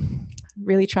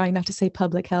 really trying not to say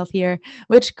public health here,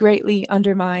 which greatly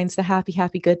undermines the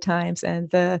happy, good times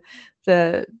and the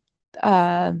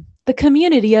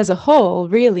community as a whole,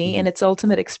 really, in its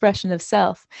ultimate expression of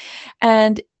self.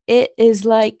 And it is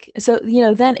like, so,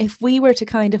 then if we were to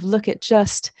kind of look at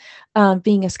just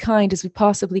being as kind as we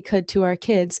possibly could to our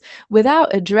kids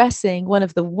without addressing one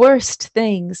of the worst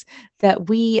things that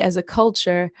we as a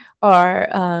culture are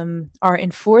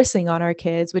enforcing on our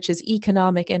kids, which is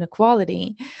economic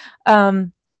inequality,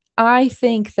 I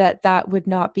think that would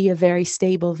not be a very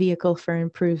stable vehicle for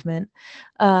improvement,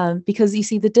 because you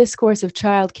see, the discourse of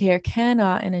childcare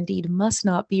cannot and indeed must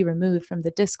not be removed from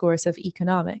the discourse of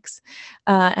economics.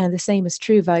 And the same is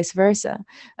true vice versa.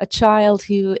 A child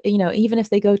who, even if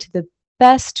they go to the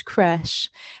best creche,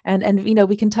 and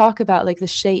we can talk about like the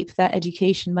shape that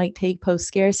education might take post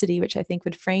scarcity, which I think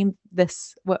would frame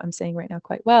this, what I'm saying right now,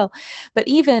 quite well. But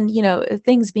even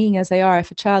things being as they are,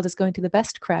 if a child is going to the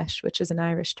best creche, which is an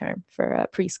Irish term for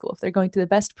preschool, if they're going to the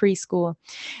best preschool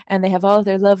and they have all of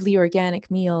their lovely organic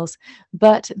meals,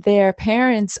 but their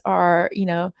parents are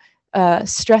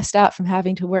stressed out from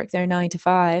having to work their 9 to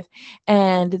 5,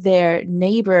 and their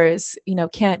neighbors,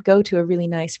 can't go to a really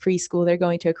nice preschool. They're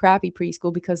going to a crappy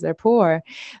preschool because they're poor.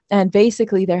 And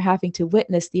basically, they're having to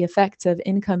witness the effects of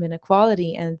income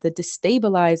inequality and the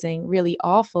destabilizing, really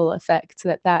awful effects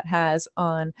that has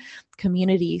on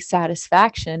community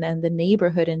satisfaction and the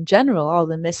neighborhood in general. All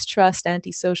the mistrust,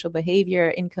 antisocial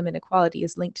behavior, income inequality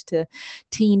is linked to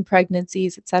teen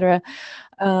pregnancies, etc.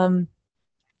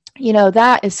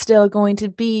 That is still going to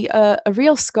be a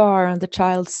real scar on the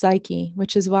child's psyche,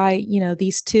 which is why,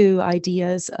 these two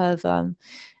ideas of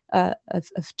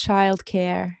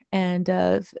childcare and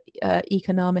of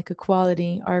economic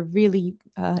equality are really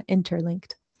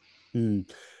interlinked.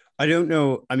 I don't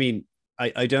know. I mean,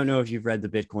 I don't know if you've read the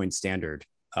Bitcoin Standard,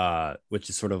 which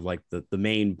is sort of like the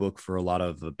main book for a lot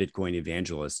of Bitcoin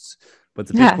evangelists. But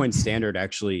the Bitcoin Standard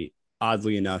actually,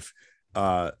 oddly enough,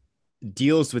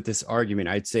 deals with this argument,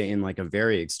 I'd say, in like a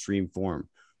very extreme form,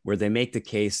 where they make the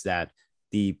case that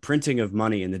the printing of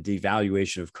money and the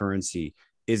devaluation of currency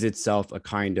is itself a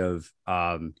kind of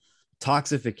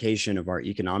toxification of our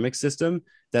economic system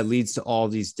that leads to all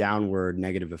these downward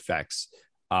negative effects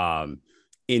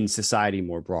in society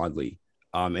more broadly.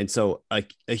 And so a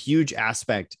huge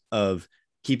aspect of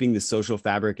keeping the social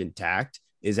fabric intact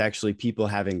is actually people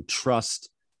having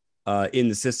trust in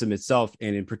the system itself,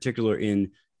 and in particular in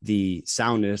the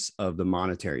soundness of the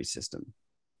monetary system.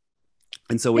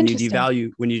 And so when you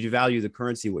devalue the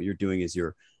currency, what you're doing is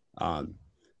you're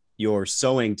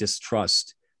sowing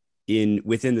distrust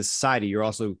within the society. You're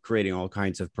also creating all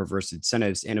kinds of perverse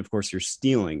incentives, and of course, you're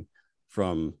stealing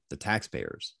from the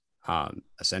taxpayers,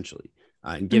 essentially,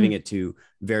 and giving it to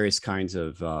various kinds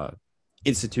of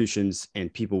institutions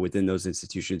and people within those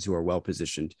institutions who are well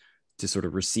positioned to sort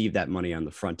of receive that money on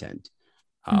the front end,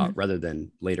 rather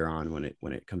than later on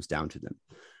when it comes down to them.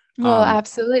 Well,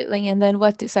 absolutely. And then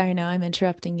sorry, no, I'm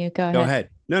interrupting you. Go Go ahead.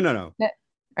 ahead. No.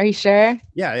 Are you sure?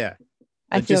 Yeah.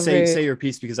 I feel Just say rude. your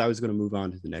piece, because I was going to move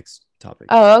on to the next topic.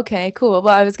 Oh, okay, cool.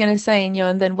 Well, I was going to say,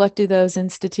 and then what do those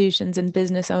institutions and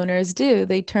business owners do?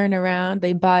 They turn around,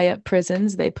 they buy up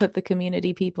prisons, they put the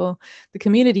community people,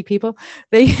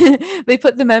 they they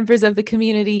put the members of the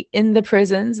community in the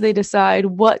prisons. They decide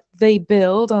what they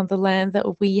build on the land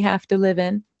that we have to live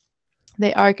in.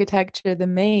 They architecture the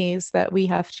maze that we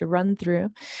have to run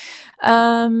through.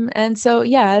 And so,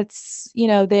 yeah, it's,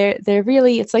 they're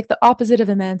really, it's like the opposite of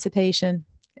emancipation.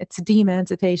 It's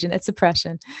demancipation, it's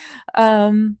oppression.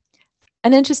 An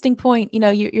interesting point,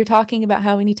 you're talking about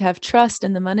how we need to have trust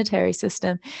in the monetary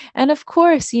system. And of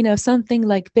course, something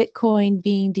like Bitcoin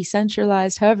being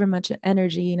decentralized, however much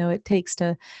energy, it takes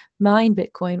to mine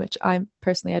Bitcoin, which I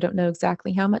don't know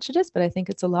exactly how much it is, but I think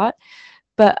it's a lot.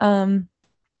 But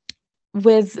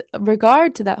with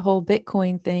regard to that whole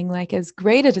Bitcoin thing, like as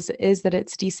great as it is that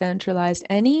it's decentralized,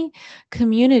 any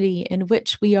community in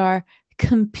which we are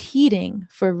competing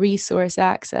for resource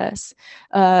access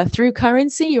through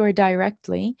currency or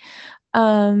directly,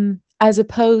 as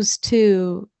opposed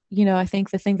to, I think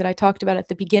the thing that I talked about at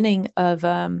the beginning of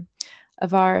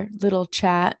our little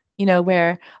chat,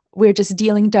 where we're just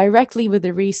dealing directly with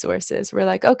the resources. We're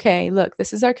like, okay, look,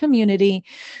 this is our community.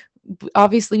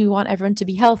 Obviously we want everyone to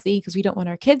be healthy because we don't want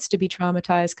our kids to be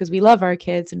traumatized, because we love our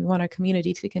kids and we want our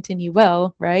community to continue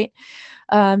well, right?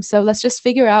 So let's just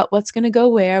figure out what's going to go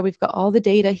where. We've got all the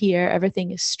data here.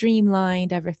 Everything is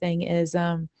streamlined. Everything is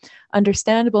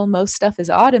understandable. Most stuff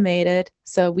is automated,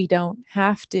 so we don't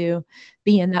have to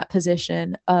be in that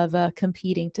position of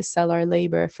competing to sell our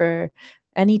labor for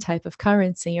any type of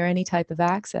currency or any type of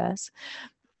access.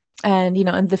 And,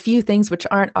 and the few things which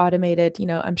aren't automated,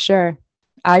 I'm sure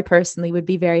I personally would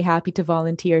be very happy to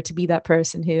volunteer to be that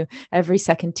person who every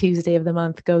second Tuesday of the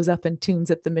month goes up and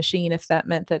tunes up the machine, if that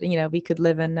meant that, we could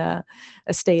live in a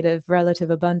state of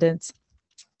relative abundance.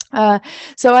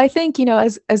 So I think,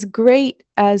 as great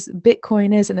as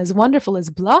Bitcoin is and as wonderful as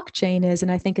blockchain is,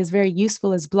 and I think as very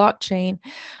useful as blockchain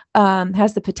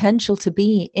has the potential to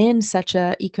be in such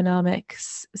a economic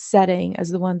setting as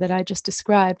the one that I just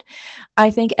described, I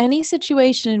think any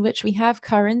situation in which we have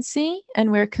currency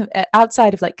and we're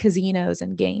outside of like casinos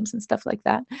and games and stuff like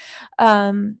that,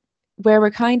 where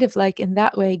we're kind of like in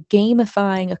that way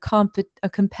gamifying a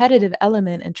competitive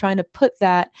element and trying to put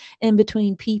that in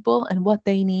between people and what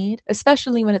they need,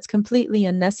 especially when it's completely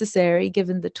unnecessary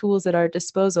given the tools at our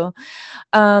disposal.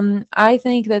 I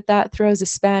think that throws a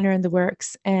spanner in the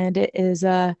works, and it is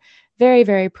very,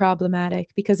 very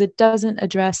problematic because it doesn't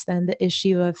address then the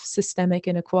issue of systemic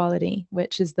inequality,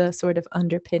 which is the sort of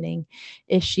underpinning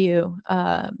issue,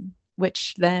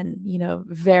 which then,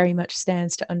 very much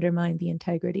stands to undermine the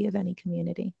integrity of any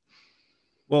community.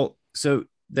 Well, so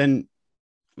then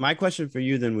my question for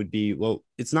you then would be, well,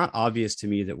 it's not obvious to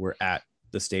me that we're at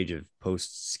the stage of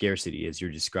post scarcity as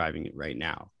you're describing it right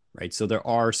now, right? So there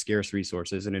are scarce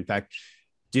resources. And in fact,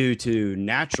 due to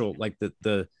natural, like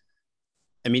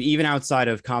even outside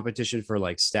of competition for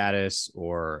like status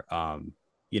or,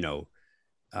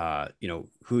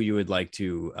 who you would like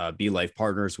to be life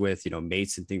partners with,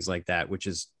 mates and things like that, which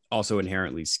is also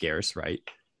inherently scarce, right?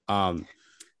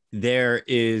 There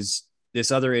is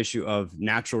this other issue of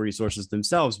natural resources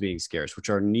themselves being scarce, which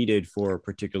are needed for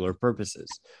particular purposes,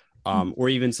 or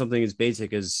even something as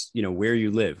basic as, where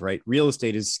you live, right? Real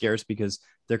estate is scarce because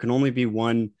there can only be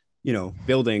one,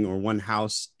 building or one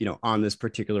house, on this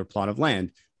particular plot of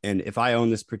land. And if I own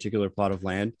this particular plot of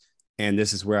land, and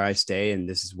this is where I stay, and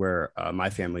this is where my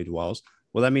family dwells,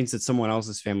 well, that means that someone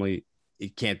else's family,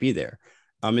 it can't be there.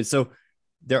 And so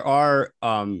there are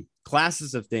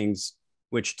classes of things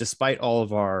which, despite all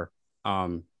of our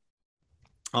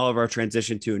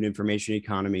transition to an information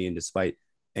economy, and despite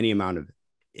any amount of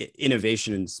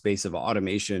innovation in the space of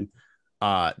automation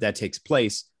that takes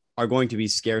place, are going to be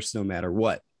scarce no matter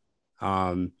what.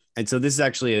 And so this is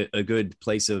actually a good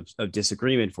place of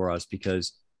disagreement for us,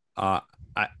 because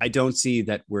I don't see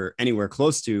that we're anywhere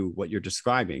close to what you're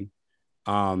describing.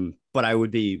 But I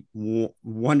would be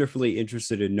wonderfully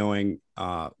interested in knowing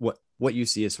what you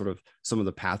see as sort of some of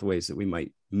the pathways that we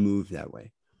might move that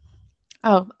way.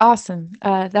 Oh, awesome.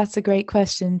 That's a great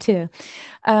question too.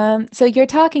 So you're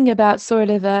talking about sort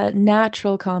of a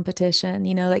natural competition,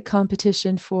 like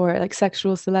competition for like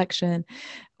sexual selection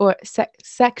or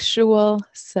sexual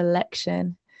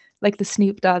selection, like the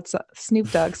Snoop Dogg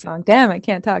song. Damn, I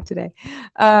can't talk today.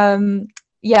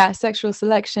 yeah, sexual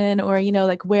selection, or,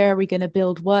 like, where are we going to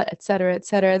build what, et cetera, et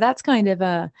cetera. That's kind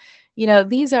of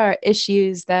these are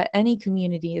issues that any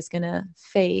community is going to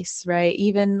face, right?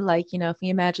 Even, like, if you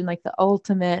imagine, like, the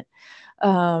ultimate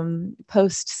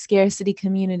post scarcity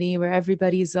community where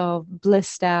everybody's all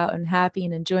blissed out and happy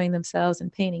and enjoying themselves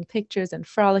and painting pictures and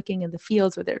frolicking in the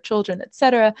fields with their children,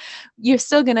 etc., you're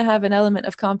still going to have an element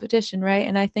of competition, right?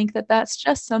 And I think that that's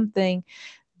just something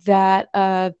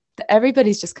that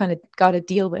everybody's just kind of got to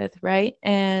deal with, right?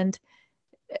 And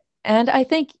I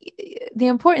think the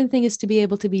important thing is to be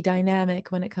able to be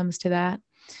dynamic when it comes to that.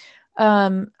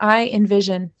 I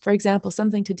envision, for example,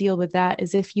 something to deal with that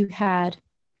is if you had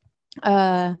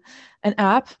an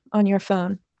app on your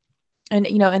phone. And,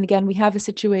 and again, we have a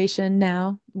situation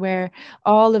now where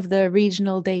all of the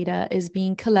regional data is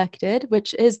being collected,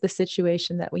 which is the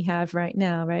situation that we have right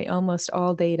now, right? Almost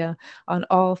all data on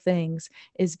all things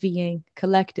is being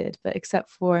collected, but except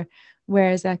for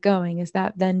where is that going? Is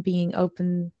that then being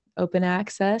open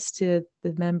access to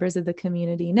the members of the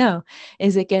community? No.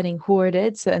 Is it getting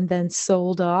hoarded and then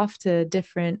sold off to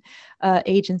different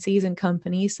agencies and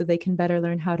companies so they can better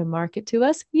learn how to market to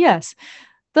us? Yes.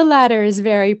 The latter is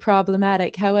very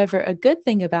problematic. However, a good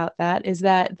thing about that is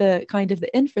that the kind of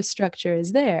the infrastructure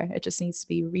is there. It just needs to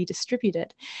be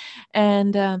redistributed.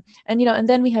 And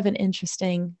then we have an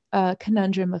interesting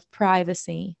conundrum of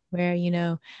privacy where,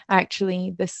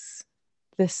 actually this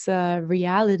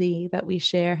reality that we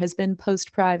share has been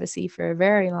post-privacy for a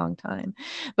very long time.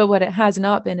 But what it has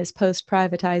not been is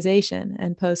post-privatization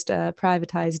and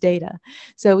post-privatized data.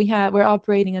 So we're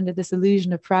operating under this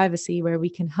illusion of privacy where we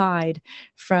can hide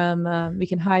some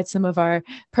of our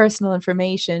personal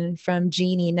information from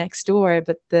Jeannie next door,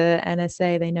 but the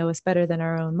NSA, they know us better than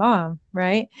our own mom,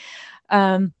 right?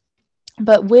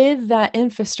 But with that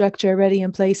infrastructure already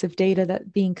in place of data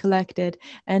that being collected,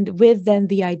 and with then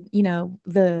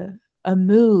a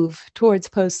move towards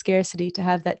post scarcity to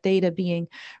have that data being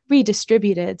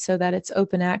redistributed so that it's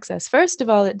open access. First of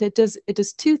all, it does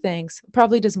two things,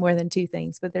 probably does more than two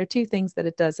things, but there are two things that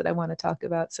it does that I want to talk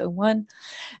about. So one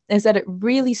is that it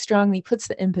really strongly puts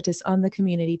the impetus on the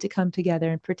community to come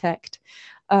together and protect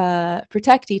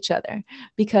each other,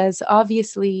 because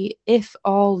obviously if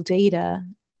all data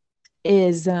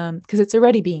is because it's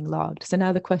already being logged. So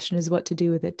now the question is what to do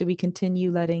with it. Do we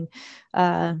continue letting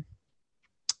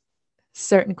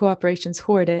certain corporations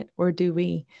hoard it, or do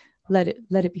we let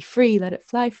it be free, let it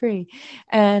fly free?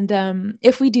 And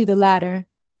if we do the latter,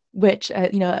 which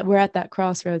we're at that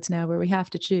crossroads now where we have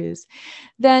to choose,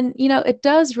 then it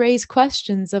does raise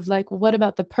questions of, like, what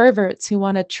about the perverts who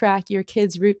want to track your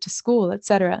kid's route to school,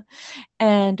 etc.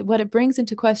 And what it brings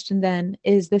into question then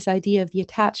is this idea of the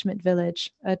attachment village,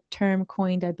 a term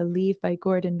coined, I believe, by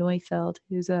Gordon Neufeld,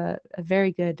 who's a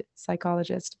very good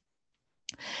psychologist.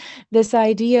 This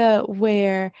idea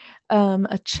where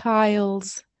a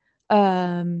child's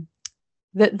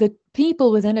the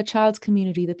people within a child's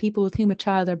community, the people with whom a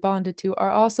child are bonded to,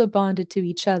 are also bonded to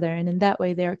each other. And in that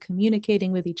way, they are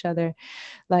communicating with each other.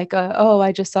 Like, oh,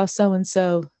 I just saw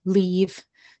so-and-so leave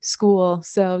school.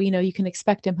 So, you can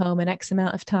expect him home in X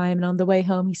amount of time. And on the way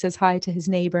home, he says hi to his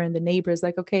neighbor, and the neighbor is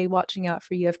like, okay, watching out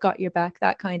for you. I've got your back,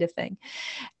 that kind of thing.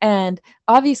 And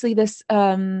obviously this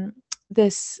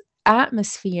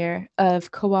atmosphere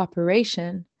of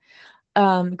cooperation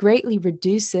greatly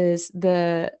reduces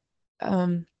the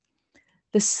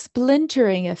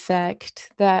splintering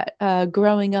effect that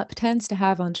growing up tends to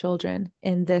have on children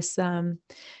in this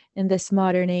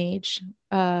modern age,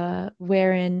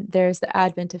 wherein there's the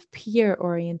advent of peer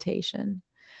orientation.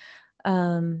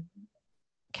 Can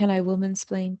I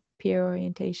woman-splain peer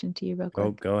orientation to you real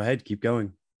quick? Go ahead, keep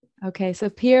going. Okay, so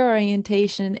peer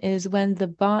orientation is when the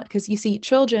bond, because you see,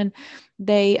 children,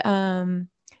 they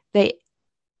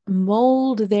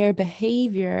mold their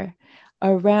behavior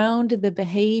around the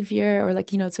behavior, or, like,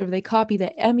 sort of they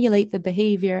emulate the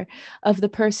behavior of the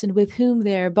person with whom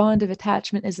their bond of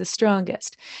attachment is the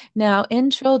strongest. Now,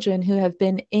 in children who have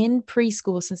been in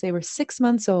preschool since they were 6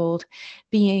 months old,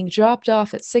 being dropped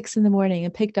off at 6 in the morning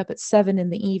and picked up at 7 in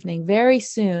the evening, very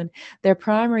soon their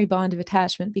primary bond of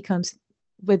attachment becomes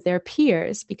with their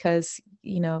peers, because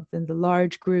in the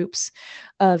large groups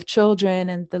of children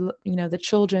and the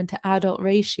children to adult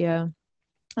ratio,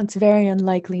 it's very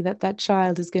unlikely that that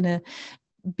child is going to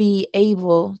be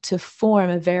able to form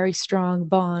a very strong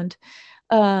bond,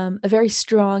 a very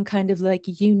strong kind of, like,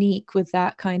 unique with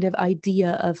that kind of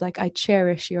idea of, like, I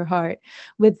cherish your heart,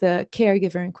 with the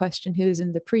caregiver in question who's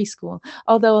in the preschool.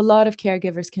 Although a lot of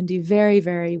caregivers can do very,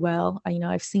 very well.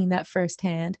 I've seen that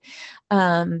firsthand.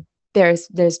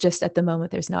 there's just at the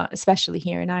moment, there's not, especially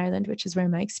here in Ireland, which is where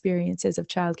my experience is of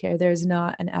childcare, there's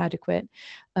not an adequate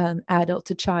adult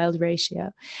to child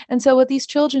ratio. And so what these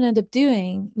children end up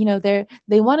doing,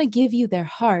 they want to give you their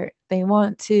heart. They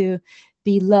want to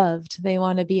be loved. They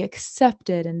want to be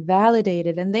accepted and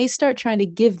validated. And they start trying to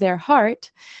give their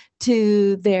heart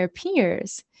to their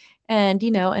peers. And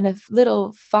a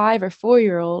little 5 or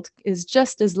 4-year-old is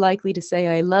just as likely to say,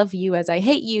 I love you, as I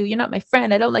hate you. You're not my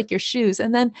friend. I don't like your shoes.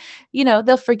 And then,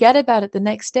 they'll forget about it the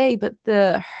next day, but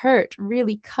the hurt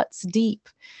really cuts deep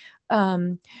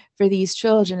for these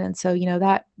children. And so,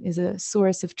 that is a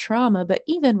source of trauma. But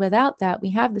even without that, we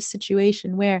have the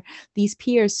situation where these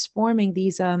peers forming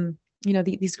these,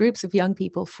 these groups of young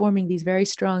people forming these very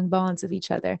strong bonds of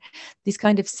each other, these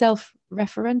kind of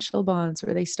self-referential bonds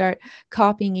where they start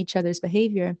copying each other's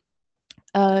behavior,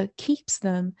 keeps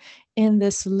them in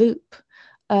this loop,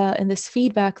 in this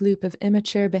feedback loop of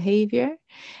immature behavior,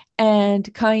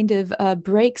 and kind of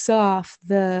breaks off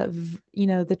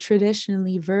the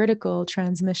traditionally vertical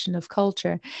transmission of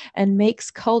culture, and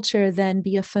makes culture then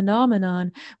be a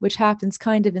phenomenon which happens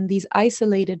kind of in these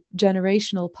isolated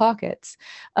generational pockets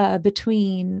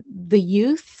between the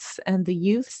youths and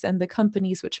the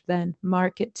companies which then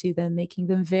market to them, making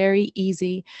them very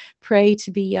easy prey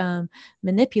to be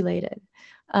manipulated.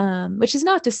 Which is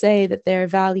not to say that there are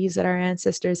values that our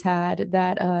ancestors had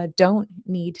that don't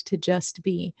need to just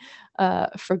be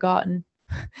forgotten,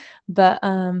 but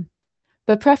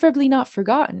preferably not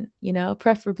forgotten,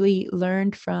 preferably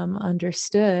learned from,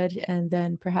 understood, and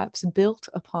then perhaps built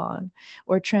upon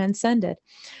or transcended.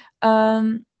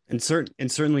 And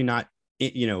certainly not,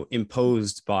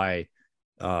 imposed by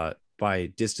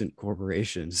distant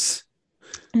corporations.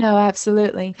 No,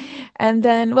 absolutely. And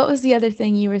then what was the other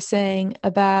thing you were saying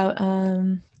about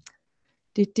I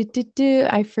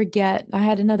forget. I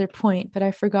had another point, but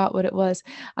I forgot what it was.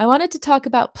 I wanted to talk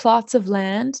about plots of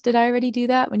land. Did I already do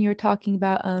that when you were talking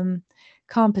about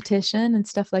competition and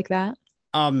stuff like that?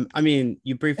 I mean,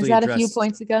 you briefly Is that addressed a few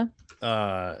points ago?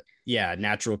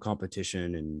 Natural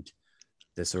competition and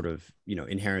the sort of,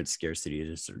 inherent scarcity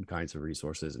to certain kinds of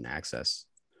resources and access.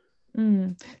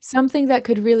 Something that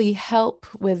could really help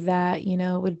with that,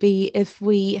 would be if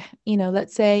we,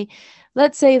 let's say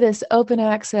this open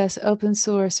access, open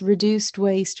source, reduced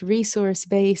waste,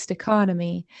 resource-based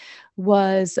economy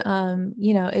was,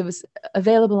 it was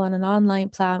available on an online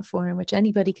platform, which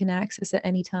anybody can access at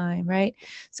any time, right?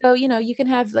 So, you can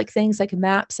have like things like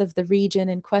maps of the region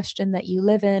in question that you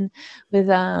live in with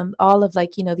all of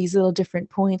these little different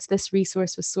points. This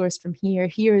resource was sourced from here.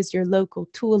 Here is your local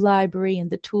tool library, and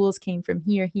the tools came from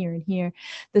here, here, and here.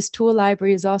 This tool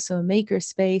library is also a maker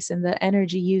space, and the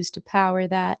energy used to power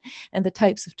that, and the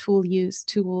types of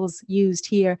tools used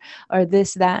here are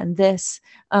this, that, and this.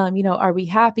 Are we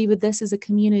happy with this as a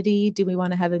community? Do we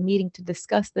want to have a meeting to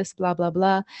discuss this? Blah, blah,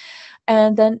 blah.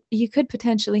 And then you could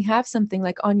potentially have something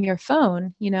like on your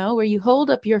phone, where you hold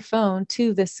up your phone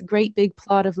to this great big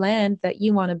plot of land that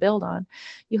you want to build on.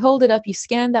 You hold it up, you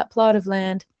scan that plot of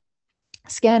land,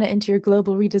 scan it into your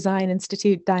Global Redesign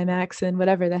Institute, Dymaxon,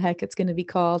 whatever the heck it's going to be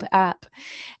called, app.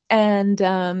 And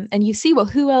you see, well,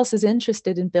 who else is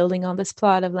interested in building on this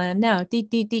plot of land now?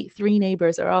 3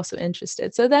 neighbors are also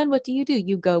interested. So then what do?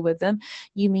 You go with them,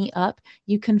 you meet up,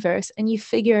 you converse, and you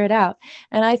figure it out.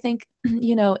 And I think,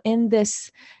 in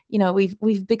this,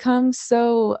 we've become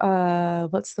so,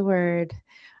 what's the word?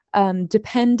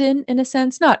 Dependent in a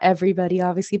sense, not everybody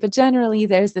obviously, but generally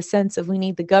there's the sense of we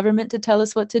need the government to tell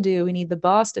us what to do, we need the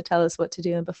boss to tell us what to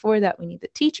do, and before that we need the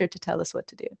teacher to tell us what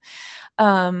to do,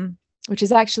 which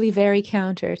is actually very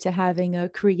counter to having a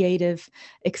creative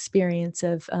experience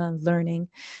of learning.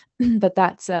 But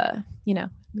that's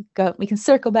we can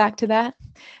circle back to that,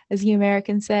 as you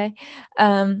Americans say.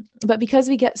 But because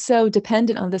we get so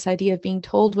dependent on this idea of being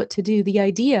told what to do, the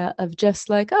idea of just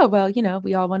like, oh, well,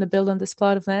 we all want to build on this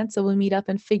plot of land, so we'll meet up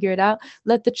and figure it out.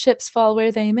 Let the chips fall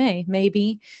where they may.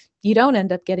 Maybe you don't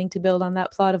end up getting to build on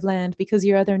that plot of land because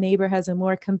your other neighbor has a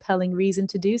more compelling reason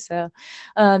to do so.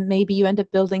 Maybe you end up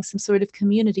building some sort of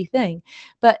community thing.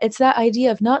 But it's that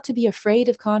idea of not to be afraid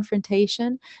of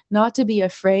confrontation, not to be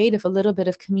afraid of a little bit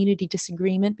of community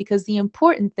disagreement, because the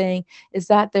important thing is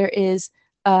that there is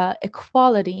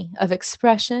equality of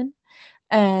expression,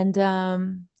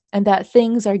 and that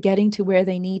things are getting to where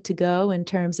they need to go in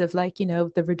terms of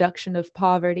the reduction of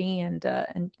poverty and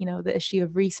the issue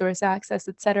of resource access,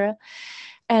 etc.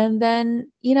 And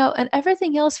then, and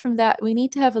everything else from that, we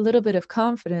need to have a little bit of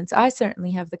confidence. I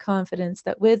certainly have the confidence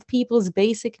that with people's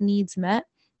basic needs met,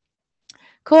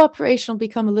 cooperation will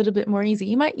become a little bit more easy.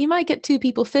 You might get two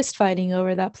people fist fighting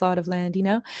over that plot of land,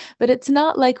 but it's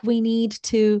not like we need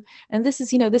to. And this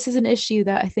is an issue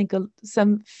that I think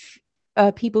some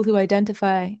people who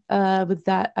identify with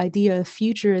that idea of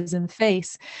futurism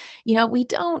face. We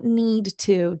don't need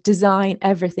to design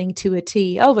everything to a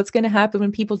T. Oh, what's going to happen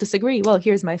when people disagree? Well,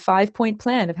 here's my 5-point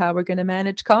plan of how we're going to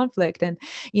manage conflict. And,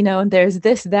 and there's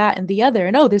this, that, and the other.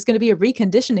 And oh, there's going to be a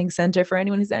reconditioning center for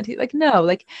anyone who's anti. Like, no,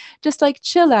 just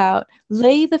chill out,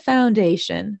 lay the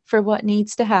foundation for what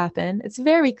needs to happen. It's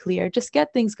very clear. Just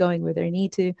get things going where they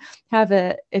need to have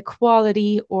a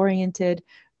equality oriented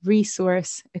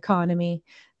resource economy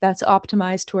that's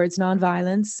optimized towards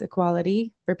nonviolence,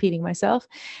 equality, repeating myself.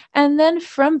 And then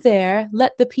from there,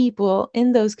 let the people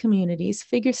in those communities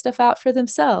figure stuff out for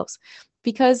themselves,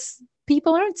 because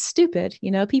people aren't stupid.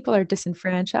 People are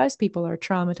disenfranchised, people are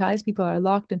traumatized, people are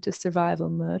locked into survival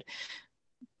mode.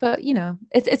 But,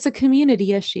 it's a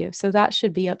community issue. So that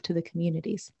should be up to the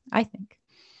communities, I think.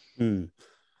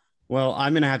 Well,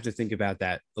 I'm going to have to think about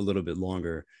that a little bit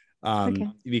longer.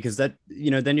 Because that,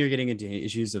 then you're getting into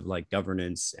issues of like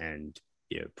governance and,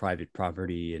 private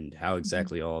property and how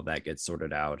exactly all of that gets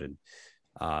sorted out. And,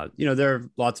 there are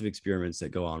lots of experiments that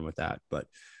go on with that, but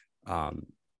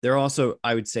there are also,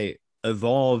 I would say,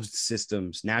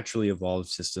 naturally evolved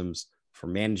systems for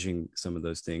managing some of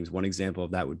those things. One example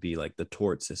of that would be like the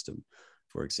tort system,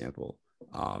 for example,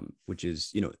 which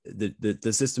is,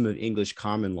 the system of English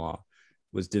common law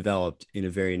was developed in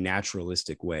a very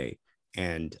naturalistic way,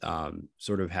 and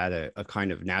sort of had a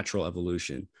kind of natural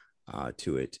evolution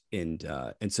to it. And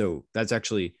so that's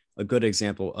actually a good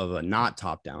example of a not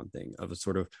top-down thing, of a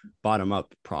sort of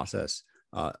bottom-up process,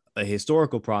 a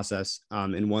historical process,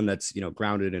 and one that's,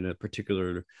 grounded in a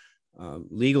particular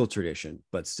legal tradition,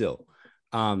 but still.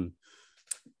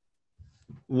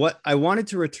 What I wanted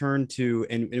to return to,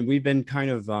 and we've been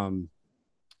kind of...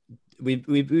 We've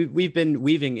been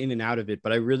weaving in and out of it,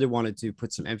 but I really wanted to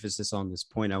put some emphasis on this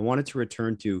point. I wanted to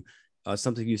return to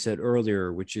something you said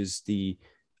earlier, which is the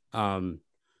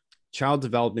child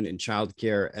development and child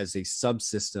care as a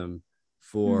subsystem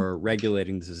for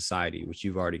regulating the society, which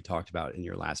you've already talked about in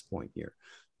your last point here,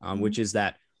 which is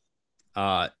that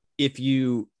if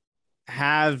you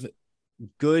have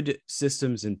good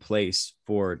systems in place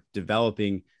for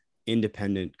developing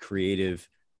independent, creative,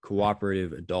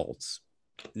 cooperative adults,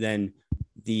 then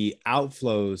the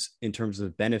outflows in terms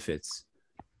of benefits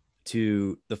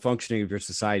to the functioning of your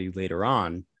society later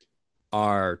on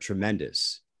are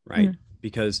tremendous, right?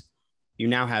 Because you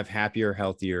now have happier,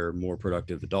 healthier, more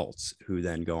productive adults who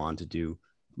then go on to do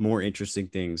more interesting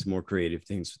things, more creative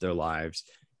things with their lives.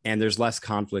 And there's less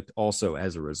conflict also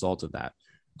as a result of that.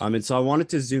 And so I wanted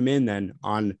to zoom in then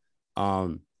on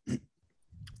a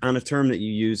term that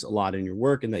you use a lot in your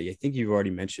work, and that I think you've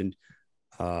already mentioned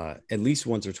at least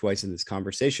once or twice in this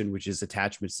conversation, which is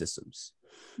attachment systems.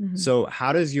 So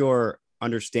how does your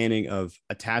understanding of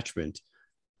attachment,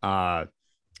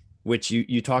 which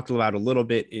you talked about a little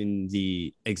bit in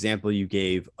the example you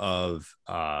gave of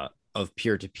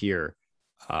peer-to-peer,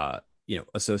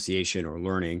 association or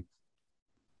learning,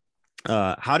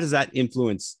 how does that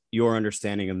influence your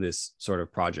understanding of this sort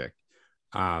of project?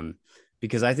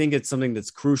 Because I think it's something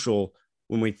that's crucial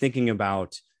when we're thinking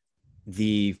about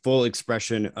the full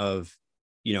expression of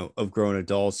grown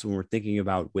adults, when we're thinking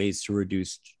about ways to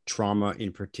reduce trauma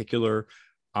in particular,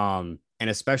 and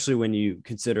especially when you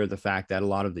consider the fact that a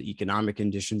lot of the economic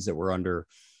conditions that we're under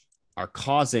are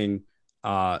causing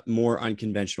more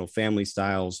unconventional family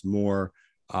styles, more,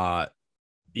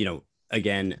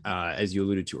 again, as you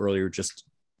alluded to earlier, just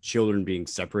children being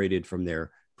separated from their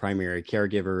primary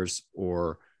caregivers,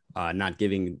 or not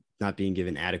being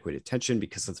given adequate attention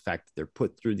because of the fact that they're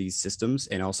put through these systems,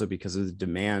 and also because of the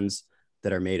demands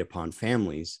that are made upon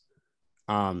families.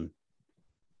 I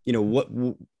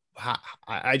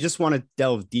just want to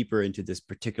delve deeper into this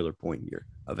particular point here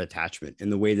of attachment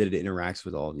and the way that it interacts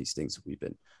with all of these things that we've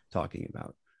been talking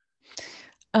about.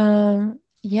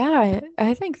 Yeah,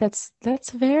 I think that's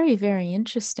very, very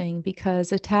interesting,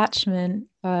 because attachment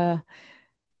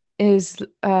is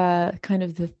kind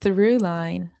of the through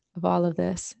line of all of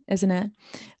this, isn't it?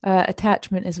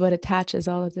 Attachment is what attaches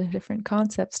all of the different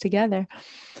concepts together.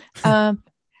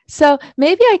 So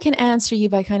maybe I can answer you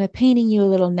by kind of painting you a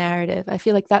little narrative. I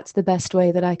feel like that's the best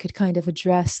way that I could kind of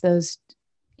address those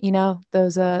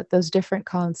different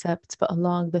concepts, but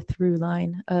along the through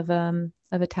line of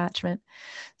attachment.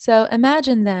 So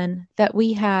imagine then that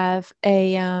we have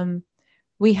that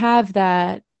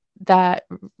that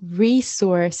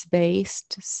resource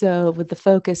based, so with the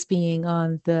focus being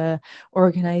on the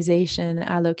organization,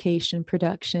 allocation,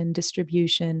 production,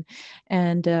 distribution,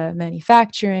 and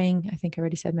manufacturing. I think I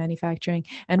already said manufacturing,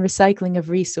 and recycling of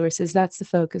resources. That's the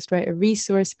focus, right? A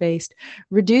resource based,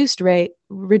 reduced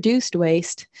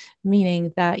waste,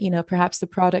 meaning that, perhaps the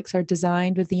products are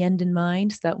designed with the end in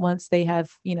mind, so that once they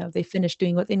have, they finish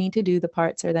doing what they need to do, the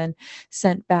parts are then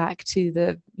sent back to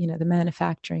the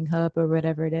manufacturing hub or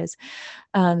whatever it is.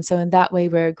 So in that way,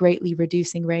 we're greatly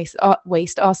reducing waste.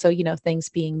 Also, things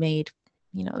being made,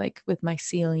 like with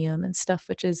mycelium and stuff,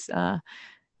 which is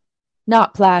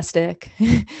not plastic,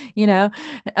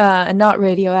 and not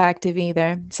radioactive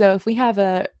either. So if we have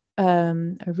a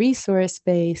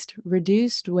resource-based,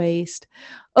 reduced waste,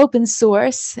 open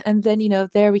source, and then,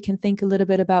 there we can think a little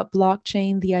bit about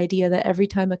blockchain, the idea that every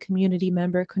time a community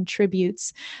member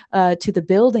contributes to the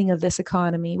building of this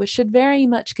economy, which should very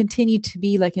much continue to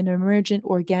be like an emergent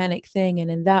organic thing, and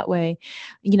in that way,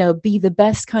 be the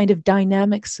best kind of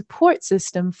dynamic support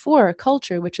system for a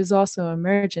culture, which is also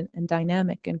emergent and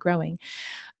dynamic and growing.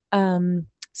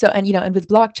 So, and with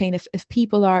blockchain, if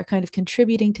people are kind of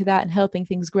contributing to that and helping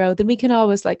things grow, then we can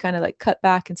always kind of cut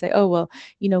back and say, oh, well,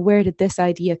 where did this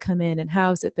idea come in and how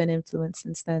has it been influenced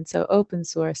since then? So open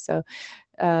source, so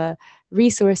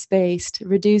resource-based,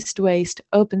 reduced waste,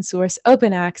 open source,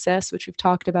 open access, which we've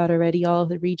talked about already, all of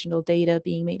the regional data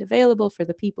being made available for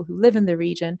the people who live in the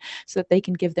region so that they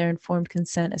can give their informed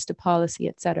consent as to policy,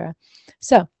 etc.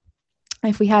 So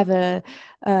if we have a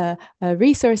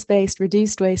resource-based,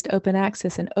 reduced waste, open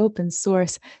access, and open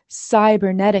source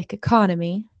cybernetic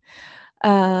economy,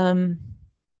 and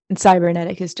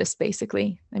cybernetic is just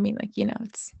basically,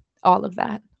 it's all of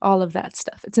that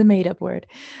stuff. It's a made-up word.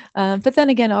 But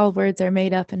then again, all words are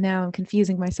made up, and now I'm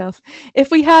confusing myself. If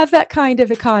we have that kind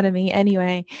of economy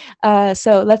anyway,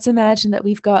 so let's imagine that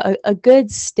we've got a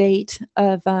good state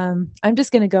of, I'm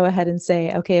just going to go ahead and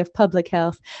say, okay, of public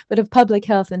health, but of public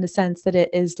health in the sense that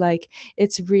it is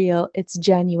it's real, it's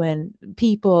genuine.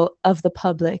 People of the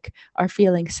public are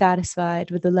feeling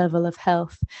satisfied with the level of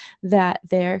health that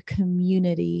their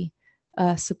community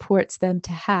supports them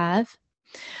to have.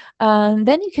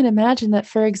 Then you can imagine that,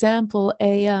 for example,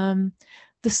 the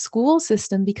school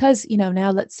system, because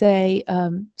now let's say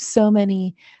so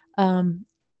many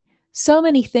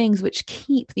things which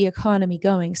keep the economy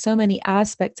going, so many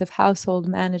aspects of household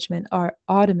management are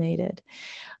automated.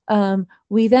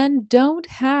 We then don't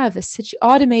have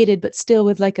automated, but still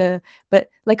with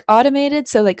automated,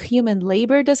 so human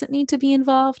labor doesn't need to be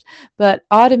involved, but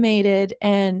automated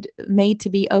and made to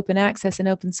be open access and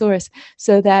open source,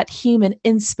 so that human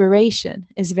inspiration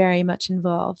is very much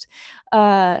involved.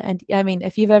 And I mean,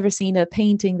 if you've ever seen a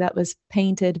painting that was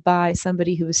painted by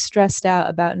somebody who was stressed out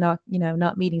about not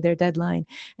meeting their deadline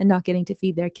and not getting to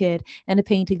feed their kid, and a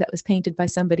painting that was painted by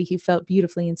somebody who felt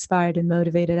beautifully inspired and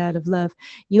motivated out of love,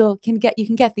 you can get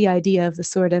the idea of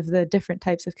the different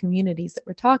types of communities that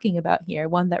we're talking about here.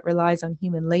 One that relies on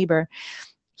human labor,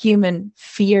 human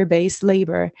fear-based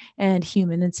labor, and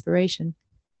human inspiration.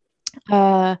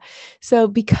 So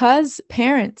because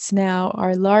parents now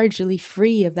are largely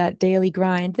free of that daily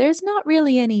grind, there's not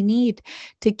really any need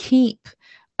to keep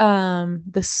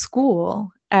the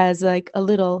school as a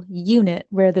little unit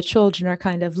where the children are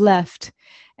kind of left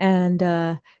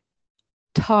and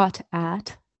taught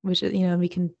at, which we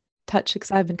can touch,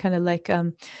 because I've been kind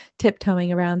of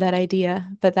tiptoeing around that idea,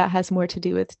 but that has more to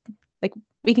do with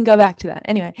we can go back to that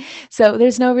anyway. So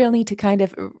there's no real need to kind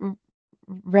of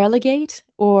relegate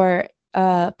or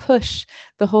push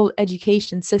the whole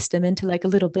education system into a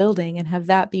little building and have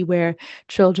that be where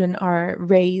children are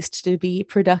raised to be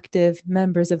productive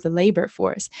members of the labor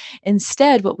force.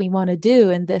 Instead, what we want to do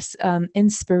in this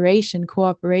inspiration,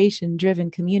 cooperation driven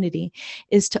community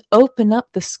is to open up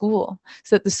the school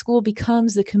so that the school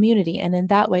becomes the community, and in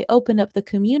that way open up the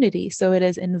community so it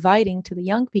is inviting to the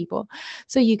young people.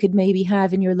 So you could maybe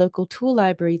have in your local tool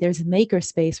library, there's a maker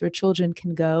space where children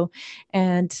can go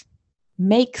and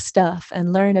make stuff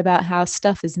and learn about how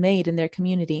stuff is made in their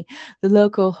community. The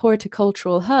local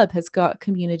horticultural hub has got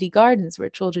community gardens where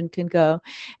children can go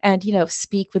and,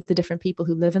 speak with the different people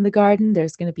who live in the garden.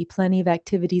 There's going to be plenty of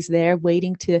activities there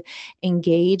waiting to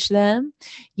engage them.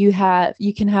 You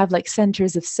can have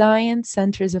centers of science,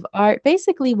 centers of art,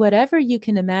 basically whatever you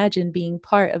can imagine being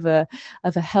part of a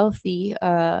healthy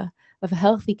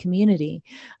community.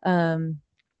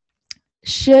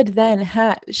 Should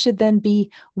then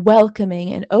be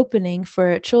welcoming and opening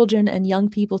for children and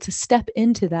young people to step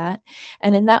into that,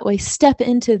 and in that way step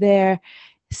into their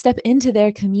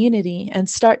community and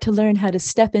start to learn how to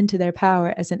step into their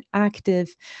power as an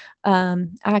active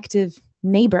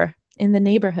neighbor in the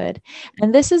neighborhood.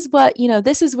 And this is what,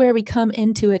 this is where we come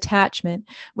into attachment,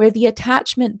 where the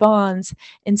attachment bonds,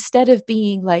 instead of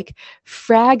being like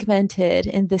fragmented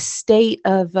in the state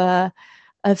of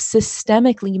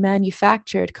systemically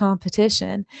manufactured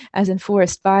competition as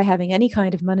enforced by having any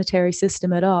kind of monetary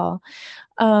system at all.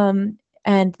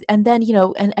 And then,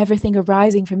 and everything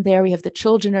arising from there, we have the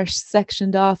children are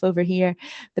sectioned off over here,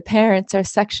 the parents are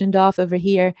sectioned off over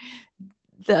here,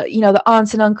 the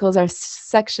aunts and uncles are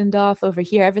sectioned off over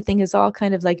here. Everything is all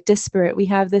kind of like disparate. We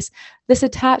have this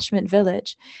attachment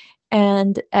village,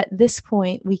 and at this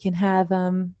point we can have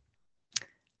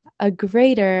a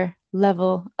greater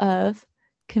level of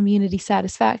community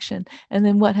satisfaction. And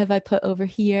then what have I put over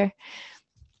here?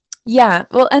 Yeah,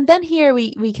 well, and then here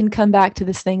we can come back to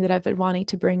this thing that I've been wanting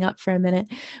to bring up for a minute,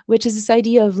 which is this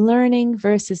idea of learning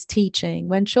versus teaching.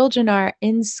 When children are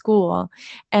in school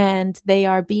and they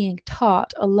are being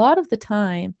taught, a lot of the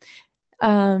time,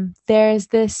 there's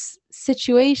this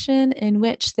situation in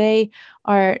which they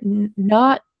are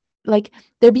not, like,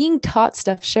 they're being taught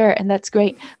stuff, sure, and that's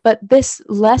great, but these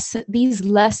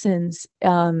lessons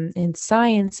in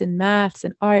science and maths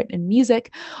and art and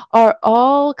music are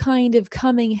all kind of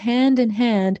coming hand in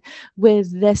hand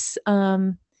with this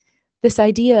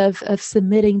idea of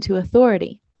submitting to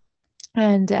authority.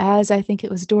 And as I think it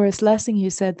was Doris Lessing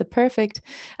who said,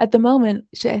 at the moment,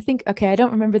 I think, okay, I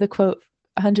don't remember the quote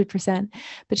 100%,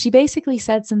 but she basically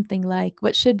said something like,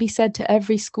 what should be said to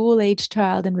every school-age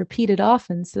child and repeated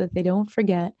often so that they don't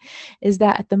forget, is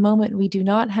that at the moment we do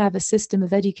not have a system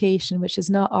of education which is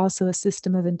not also a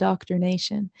system of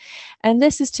indoctrination. And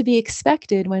this is to be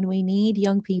expected when we need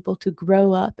young people to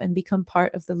grow up and become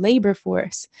part of the labor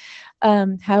force.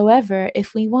 However,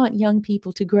 if we want young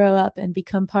people to grow up and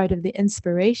become part of the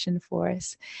inspiration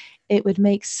force, it would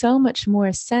make so much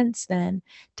more sense then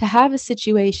to have a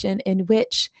situation in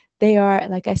which they are,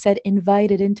 like I said,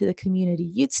 invited into the community.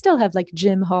 You'd still have like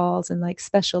gym halls and like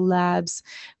special labs,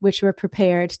 which were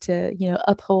prepared to,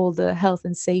 uphold the health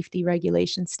and safety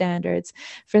regulation standards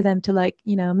for them to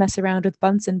mess around with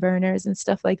Bunsen burners and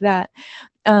stuff like that.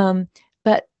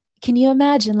 But can you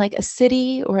imagine like a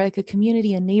city or like a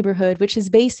community, a neighborhood, which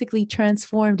is basically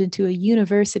transformed into a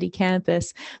university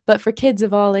campus, but for kids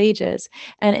of all ages?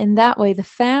 And in that way, the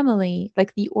family,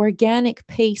 like the organic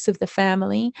pace of the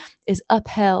family is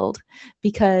upheld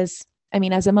because, I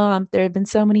mean, as a mom, there have been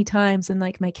so many times when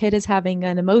like my kid is having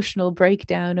an emotional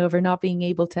breakdown over not being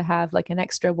able to have like an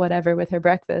extra whatever with her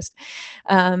breakfast.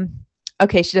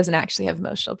 Okay, she doesn't actually have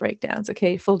emotional breakdowns.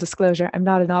 Okay, full disclosure, I'm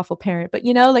not an awful parent, but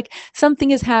like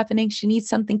something is happening. She needs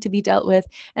something to be dealt with.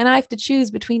 And I have to choose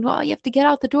between, well, you have to get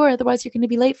out the door, otherwise you're going to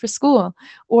be late for school,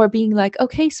 or being like,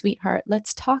 okay, sweetheart,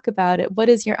 let's talk about it. What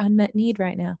is your unmet need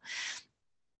right now?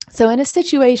 So in a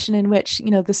situation in which,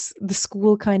 the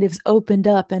school kind of opened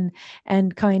up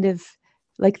and kind of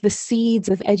like the seeds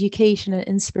of education and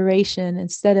inspiration,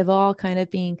 instead of all kind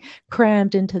of being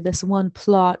crammed into this one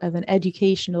plot of an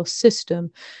educational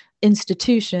system,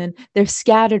 institution, they're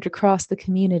scattered across the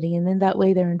community. And then that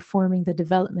way they're informing the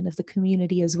development of the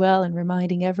community as well, and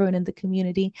reminding everyone in the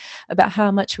community about how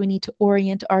much we need to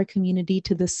orient our community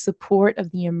to the support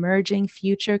of the emerging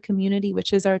future community,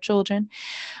 which is our children.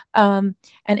 And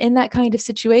in that kind of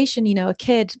situation, a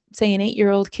kid, say an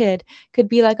 8-year-old kid, could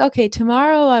be like, okay,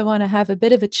 tomorrow I want to have a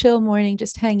bit of a chill morning,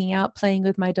 just hanging out, playing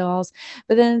with my dolls.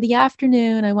 But then in the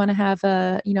afternoon, I want to have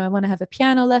a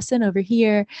piano lesson over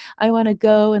here. I want to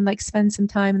go and like spend some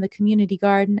time in the community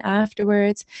garden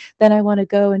afterwards. Then I want to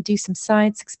go and do some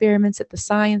science experiments at the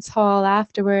science hall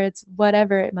afterwards,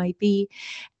 whatever it might be.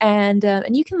 And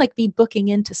you can like be booking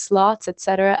into slots,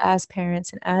 etc., as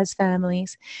parents and as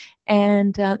families.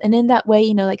 And in that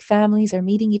way, like families are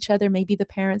meeting each other. Maybe the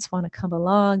parents want to come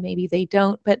along, maybe they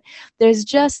don't. But there's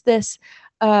just this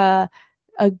a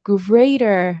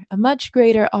much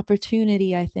greater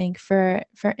opportunity, I think, for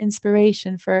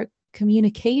inspiration, for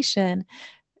communication,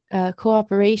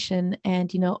 cooperation,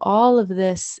 and all of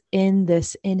this in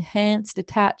this enhanced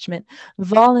attachment,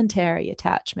 voluntary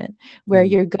attachment, where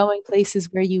you're going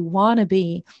places where you want to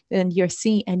be, and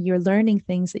you're learning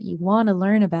things that you want to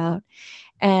learn about.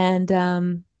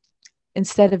 And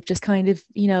instead of just kind of,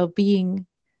 being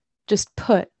just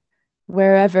put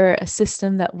wherever a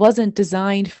system that wasn't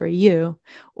designed for you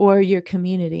or your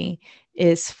community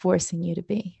is forcing you to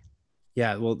be.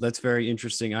 Yeah, well, that's very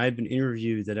interesting. I had an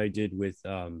interview that I did with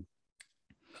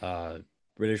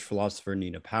British philosopher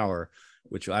Nina Power,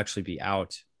 which will actually be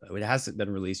out. It hasn't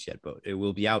been released yet, but it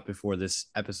will be out before this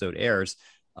episode airs,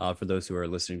 for those who are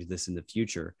listening to this in the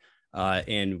future.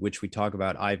 In which we talk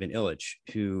about Ivan Illich,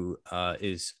 who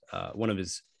is one of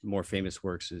his more famous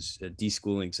works is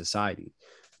Deschooling Society,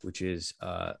 which is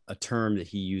a term that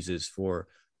he uses for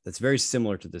that's very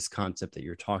similar to this concept that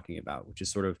you're talking about, which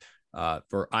is sort of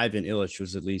for Ivan Illich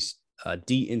was at least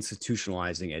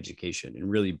deinstitutionalizing education and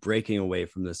really breaking away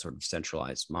from this sort of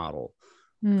centralized model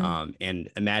and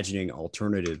imagining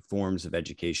alternative forms of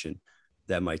education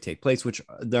that might take place, which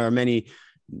there are many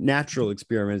natural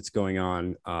experiments going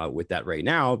on with that right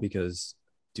now, because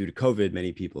due to COVID,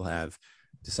 many people have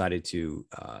decided to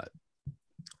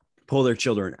pull their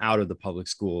children out of the public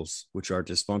schools, which are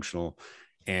dysfunctional,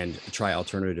 and try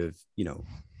alternative,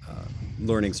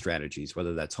 learning strategies,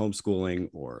 whether that's homeschooling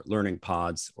or learning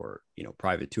pods or,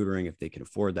 private tutoring if they can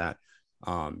afford that.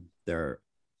 There are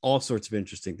all sorts of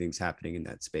interesting things happening in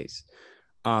that space.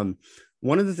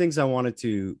 One of the things I wanted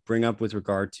to bring up with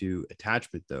regard to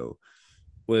attachment, though,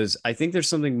 was I think there's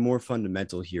something more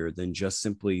fundamental here than just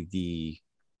simply the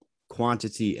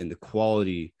quantity and the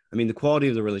quality. I mean, the quality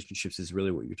of the relationships is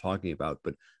really what you're talking about,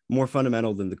 but more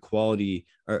fundamental than the quantity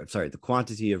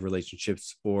of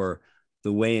relationships or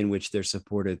the way in which they're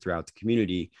supported throughout the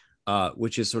community,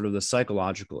 which is sort of the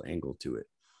psychological angle to it.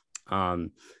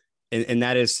 And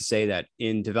that is to say that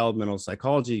in developmental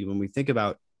psychology, when we think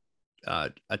about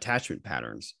attachment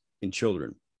patterns in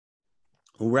children,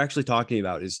 what we're actually talking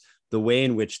about is the way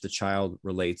in which the child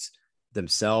relates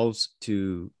themselves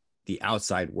to the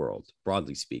outside world,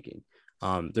 broadly speaking.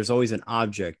 There's always an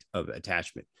object of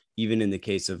attachment, even in the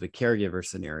case of a caregiver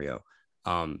scenario.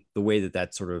 The way that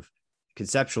that's sort of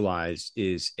conceptualized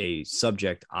is a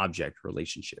subject-object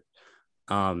relationship.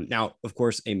 Now, of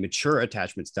course, a mature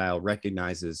attachment style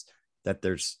recognizes that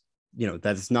there's,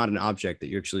 that it's not an object,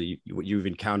 that what you've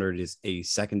encountered is a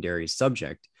secondary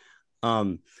subject.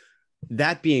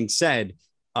 That being said,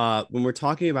 when we're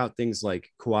talking about things like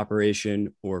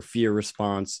cooperation or fear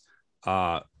response,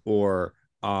 or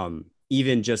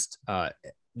even just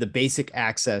the basic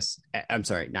axis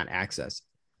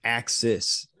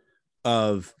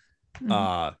of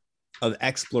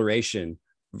exploration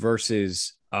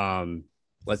versus,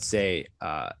 let's say,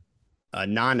 a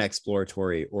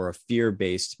non-exploratory or a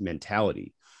fear-based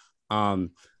mentality. All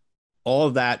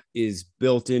of that is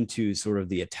built into sort of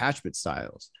the attachment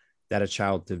styles that a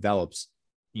child develops,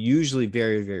 usually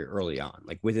very, very early on,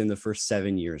 like within the first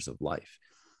 7 years of life.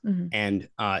 Mm-hmm. And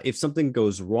if something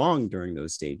goes wrong during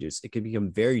those stages, it can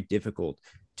become very difficult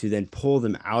to then pull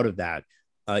them out of that,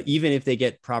 even if they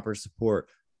get proper support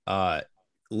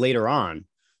later on,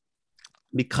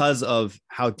 because of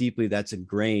how deeply that's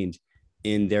ingrained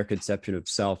in their conception of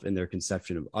self and their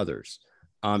conception of others.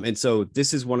 And so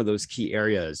this is one of those key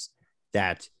areas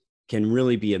that can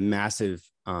really be a massive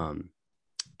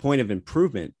point of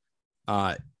improvement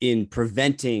in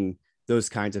preventing those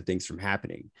kinds of things from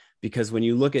happening. Because when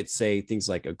you look at, say, things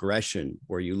like aggression,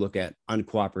 or you look at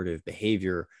uncooperative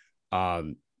behavior,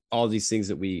 all these things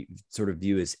that we sort of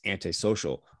view as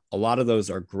antisocial, a lot of those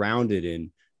are grounded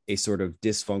in a sort of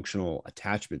dysfunctional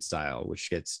attachment style, which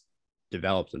gets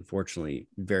developed, unfortunately,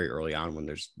 very early on, when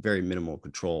there's very minimal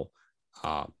control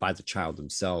by the child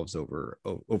themselves over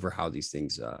how these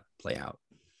things play out.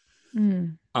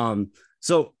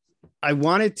 So I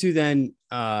wanted to then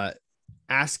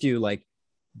ask you, like,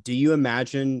 do you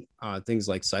imagine things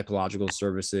like psychological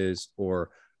services or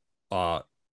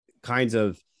kinds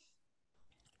of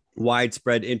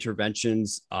widespread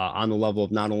interventions on the level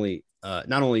of not only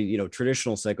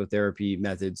traditional psychotherapy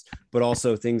methods, but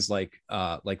also things like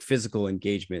physical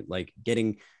engagement, like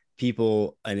getting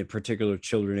people, and in particular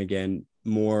children, again,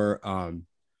 more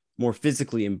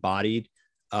physically embodied,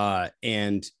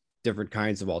 and different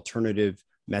kinds of alternative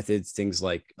methods, things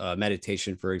like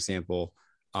meditation, for example.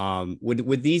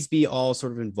 Would these be all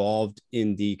sort of involved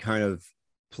in the kind of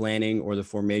planning or the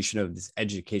formation of this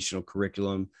educational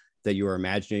curriculum that you are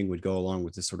imagining would go along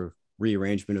with this sort of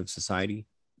rearrangement of society?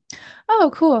 Oh,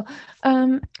 cool.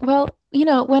 Well,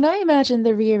 when I imagine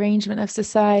the rearrangement of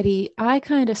society, I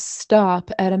kind of stop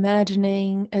at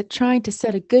imagining, at trying to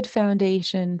set a good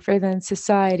foundation for then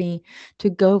society to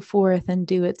go forth and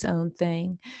do its own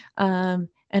thing.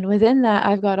 And within that,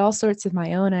 I've got all sorts of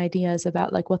my own ideas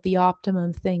about like what the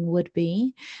optimum thing would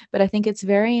be. But I think it's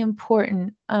very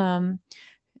important.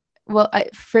 Well,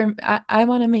 I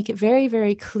want to make it very,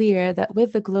 very clear that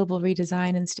with the Global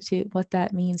Redesign Institute, what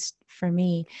that means for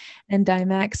me and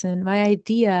Dymaxon, my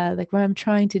idea, like what I'm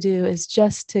trying to do, is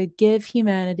just to give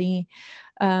humanity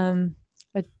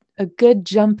a good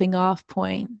jumping off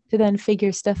point to then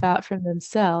figure stuff out for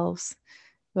themselves.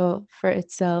 Well, for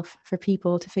itself, for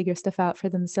people to figure stuff out for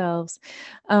themselves.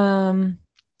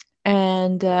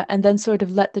 and then sort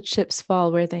of let the chips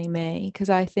fall where they may, because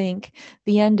I think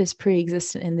the end is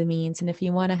pre-existent in the means. And if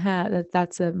you want to have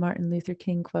that's a Martin Luther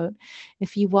King quote,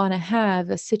 if you want to have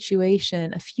a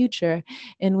situation, a future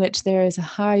in which there is a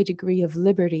high degree of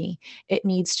liberty, it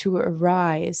needs to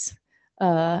arise.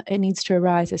 It needs to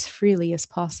arise as freely as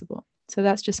possible. So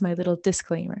that's just my little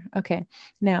disclaimer. Okay,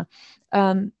 now,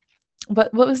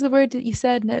 what was the word that you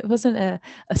said? It wasn't a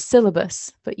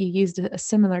syllabus, but you used a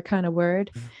similar kind of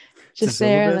word It's a just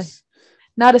there, like syllabus.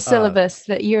 not a Uh, syllabus,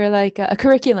 but you're like a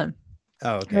curriculum,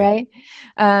 oh, okay. right?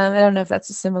 I don't know if that's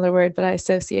a similar word, but I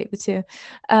associate the two.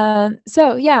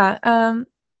 So yeah,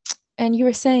 and you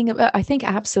were saying about, I think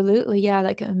absolutely, yeah,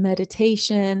 like a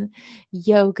meditation,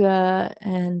 yoga,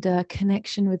 and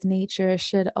connection with nature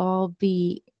should all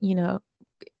be,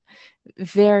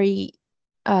 very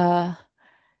uh,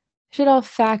 should all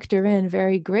factor in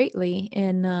very greatly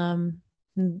in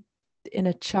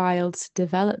a child's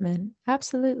development.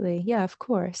 Absolutely. Yeah, of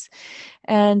course.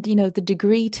 And, the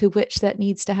degree to which that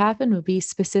needs to happen will be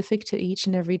specific to each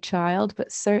and every child,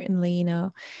 but certainly,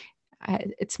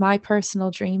 it's my personal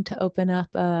dream to open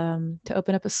up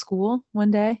a school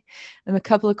one day. I'm a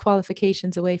couple of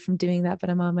qualifications away from doing that, but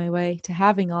I'm on my way to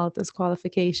having all of those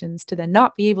qualifications to then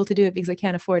not be able to do it because I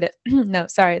can't afford it. No,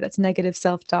 sorry, that's negative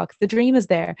self-talk. The dream is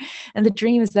there, and the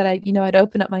dream is that I'd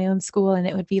open up my own school, and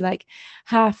it would be like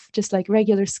half just like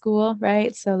regular school,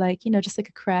 right? So like just like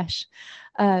a creche.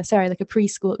 Sorry, like a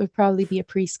preschool. It would probably be a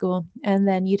preschool, and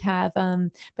then you'd have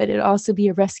but it'd also be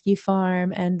a rescue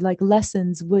farm, and like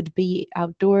lessons would be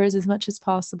outdoors as much as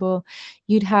possible.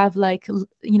 You'd have like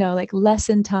like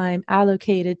lesson time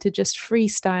allocated to just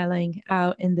freestyling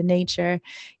out in the nature,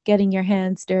 getting your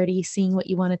hands dirty, seeing what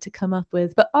you wanted to come up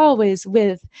with, but always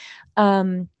with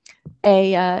um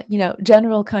a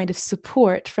general kind of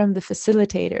support from the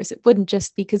facilitators. It wouldn't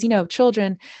just because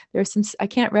children, there's some, I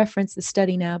can't reference the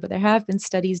study now, but there have been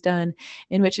studies done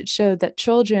in which it showed that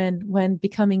children, when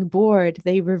becoming bored,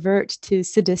 they revert to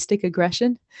sadistic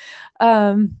aggression.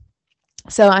 um,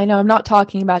 so I know I'm not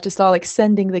talking about just all like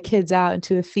sending the kids out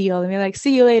into a field and be like,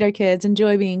 see you later, kids,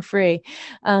 enjoy being free.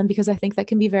 Because I think that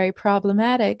can be very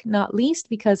problematic, not least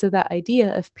because of that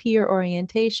idea of peer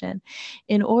orientation.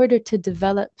 In order to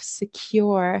develop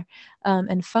secure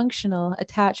and functional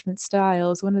attachment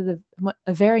styles,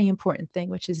 a very important thing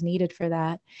which is needed for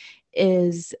that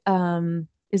is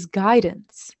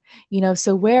guidance.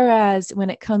 So whereas when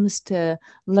it comes to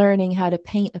learning how to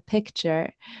paint a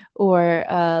picture, or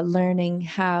learning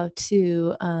how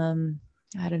to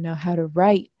I don't know, how to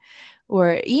write,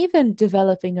 or even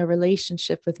developing a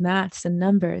relationship with maths and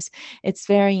numbers, in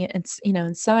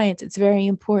science, it's very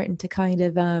important to kind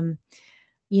of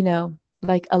you know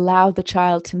like allow the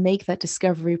child to make that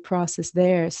discovery process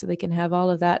there, so they can have all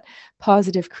of that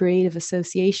positive creative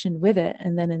association with it,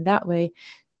 and then in that way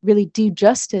really do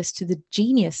justice to the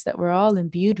genius that we're all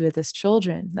imbued with as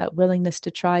children, that willingness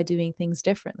to try doing things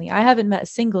differently. I haven't met a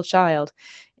single child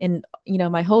in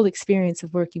my whole experience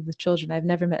of working with children. I've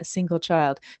never met a single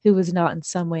child who was not in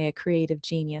some way a creative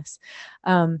genius,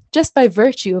 just by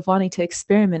virtue of wanting to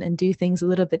experiment and do things a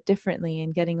little bit differently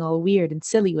and getting all weird and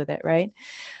silly with it, right?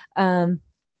 um,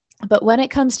 but when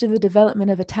it comes to the development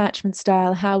of attachment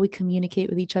style, how we communicate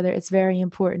with each other, it's very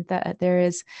important that there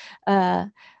is uh,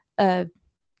 a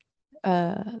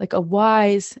like a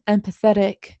wise,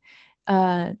 empathetic,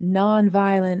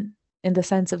 non-violent, in the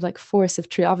sense of like force of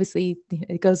truth. Obviously,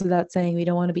 it goes without saying we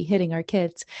don't want to be hitting our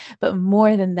kids, but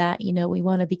more than that, we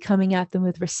want to be coming at them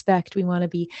with respect. We want to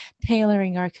be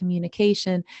tailoring our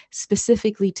communication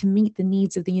specifically to meet the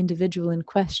needs of the individual in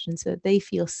question, so that they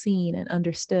feel seen and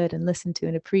understood and listened to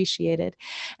and appreciated.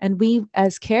 And we,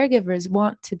 as caregivers,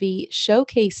 want to be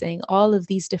showcasing all of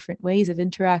these different ways of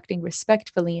interacting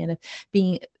respectfully and of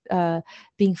being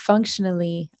being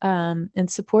functionally and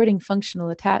supporting functional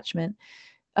attachment,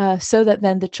 so that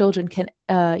then the children can,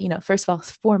 first of all,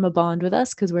 form a bond with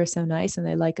us because we're so nice and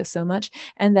they like us so much.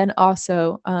 And then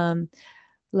also,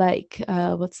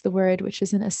 what's the word, which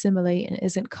isn't assimilate and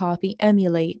isn't copy,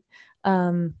 emulate.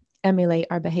 Emulate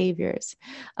our behaviors,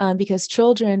 because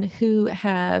children who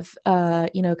have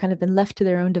kind of been left to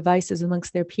their own devices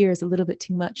amongst their peers a little bit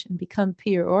too much and become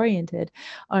peer oriented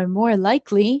are more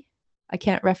likely, I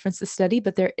can't reference the study,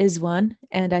 but there is one,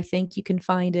 and I think you can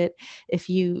find it if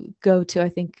you go to, I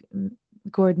think,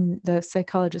 the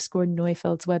psychologist Gordon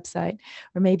Neufeld's website,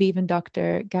 or maybe even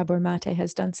Dr. Gabor Mate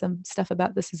has done some stuff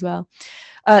about this as well.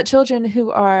 Children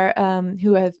who are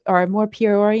more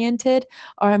peer oriented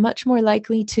are much more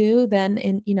likely to than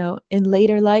in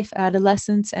later life,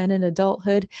 adolescence, and in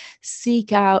adulthood,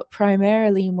 seek out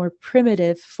primarily more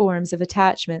primitive forms of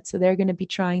attachment. So they're going to be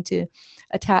trying to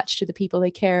attach to the people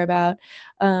they care about,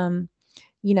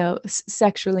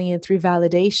 sexually and through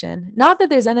validation. Not that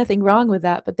there's anything wrong with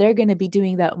that, but they're going to be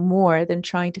doing that more than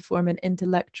trying to form an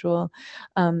intellectual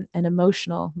and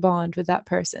emotional bond with that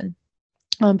person.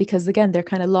 Because again, they're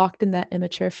kind of locked in that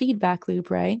immature feedback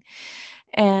loop, right?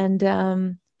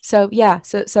 And so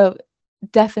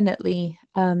definitely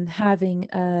having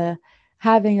a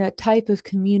type of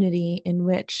community in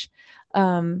which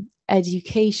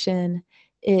education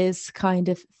is kind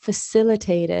of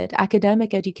facilitated.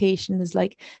 Academic education is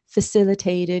like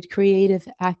facilitated. Creative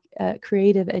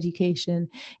education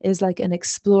is like an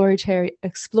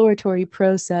exploratory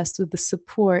process with the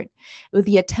support, with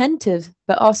the attentive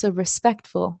but also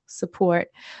respectful support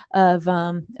of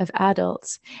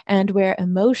adults, and where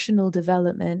emotional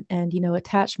development and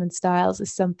attachment styles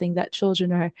is something that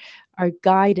children are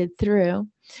guided through,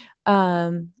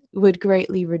 would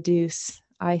greatly reduce,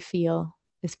 I feel,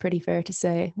 is pretty fair to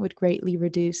say, would greatly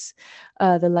reduce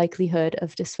the likelihood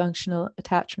of dysfunctional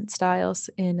attachment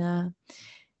styles in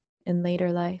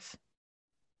later life.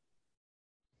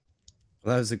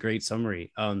 Well, that was a great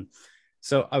summary.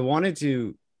 So I wanted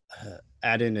to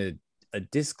add in a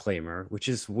disclaimer, which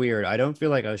is weird. I don't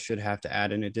feel like I should have to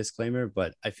add in a disclaimer,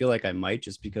 but I feel like I might,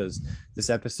 just because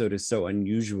this episode is so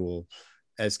unusual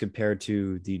as compared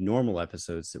to the normal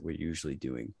episodes that we're usually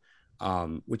doing.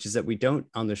 Which is that we don't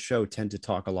on the show tend to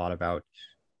talk a lot about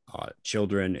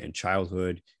children and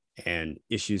childhood and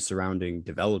issues surrounding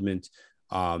development.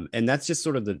 And that's just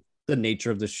sort of the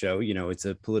nature of the show. It's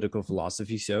a political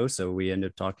philosophy show, so we end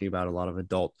up talking about a lot of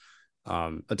adult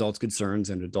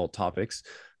concerns and adult topics.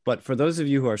 But for those of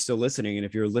you who are still listening, and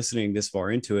if you're listening this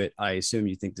far into it, I assume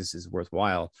you think this is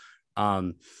worthwhile.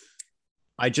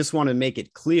 I just want to make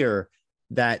it clear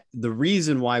that the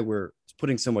reason why we're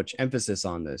putting so much emphasis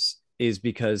on this is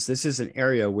because this is an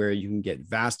area where you can get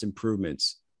vast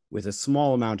improvements with a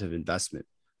small amount of investment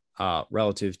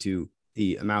relative to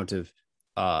the amount of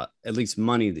at least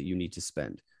money that you need to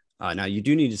spend. Now, you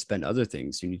do need to spend other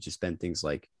things. You need to spend things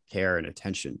like care and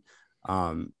attention,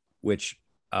 which,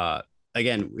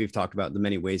 again, we've talked about the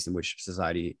many ways in which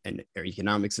society and our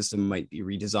economic system might be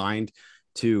redesigned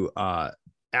to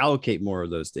allocate more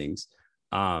of those things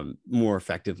more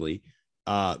effectively.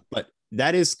 But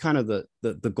that is kind of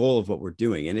the goal of what we're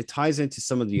doing. And it ties into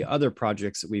some of the other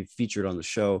projects that we've featured on the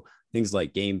show, things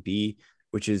like Game B,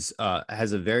 which is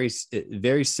has a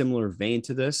very similar vein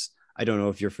to this. I don't know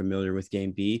if you're familiar with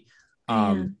Game B.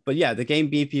 But yeah, the Game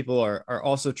B people are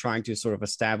also trying to sort of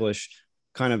establish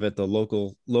kind of at the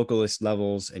localist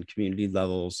levels and community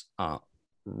levels,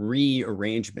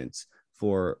 rearrangements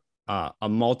for a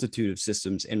multitude of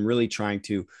systems, and really trying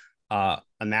to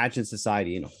imagine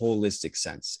society in a holistic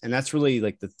sense. And that's really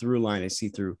like the through line I see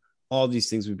through all these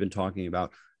things we've been talking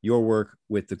about. Your work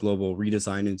with the Global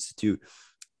Redesign Institute,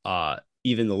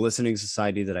 even the Listening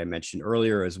Society that I mentioned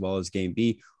earlier, as well as Game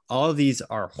B. All of these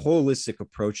are holistic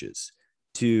approaches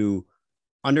to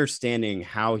understanding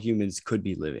how humans could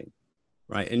be living,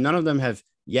 right? And none of them have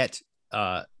yet,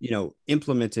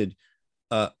 implemented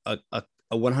a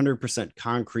 100%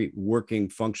 concrete, working,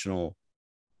 functional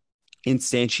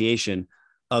instantiation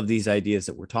of these ideas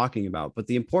that we're talking about. But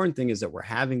the important thing is that we're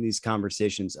having these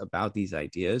conversations about these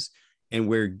ideas, and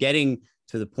we're getting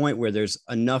to the point where there's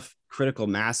enough critical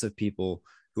mass of people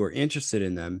who are interested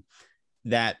in them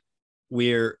that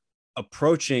we're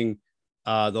approaching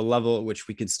the level at which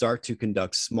we can start to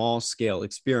conduct small scale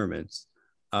experiments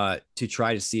to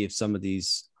try to see if some of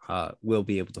these will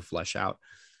be able to flesh out.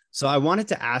 So I wanted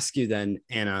to ask you then,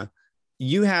 Anna,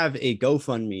 you have a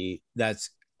GoFundMe that's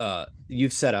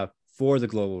you've set up for the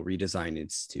Global Redesign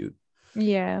Institute.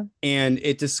 Yeah. And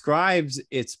it describes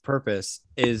its purpose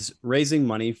is raising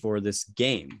money for this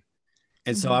game.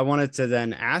 And so I wanted to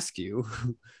then ask you,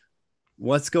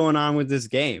 what's going on with this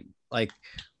game? Like,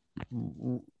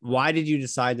 why did you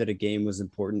decide that a game was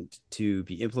important to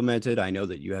be implemented? I know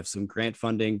that you have some grant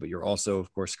funding, but you're also,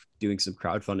 of course, doing some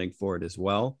crowdfunding for it as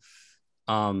well.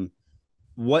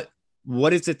 What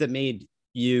is it that made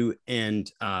you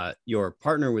and your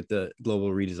partner with the Global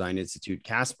Redesign Institute,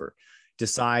 Casper,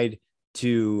 decide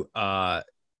to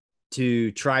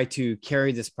try to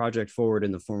carry this project forward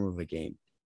in the form of a game?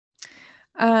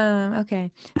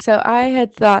 Okay. So I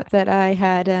had thought that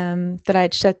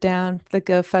I'd shut down the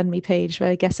GoFundMe page, but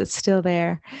I guess it's still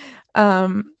there.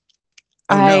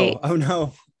 Oh I no! Oh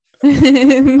no!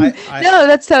 No,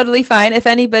 that's totally fine. If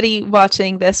anybody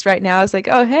watching this right now is like,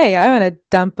 "Oh, hey, I want to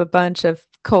dump a bunch of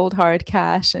cold hard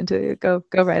cash into go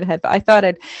right ahead." But I thought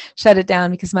I'd shut it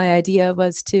down because my idea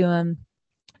was to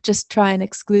just try and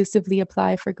exclusively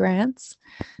apply for grants.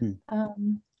 Hmm.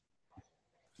 Um,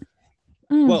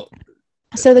 mm. Well,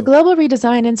 So the oh, Global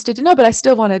Redesign Institute, no, but I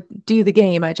still want to do the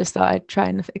game. I just thought I'd try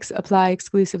and apply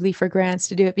exclusively for grants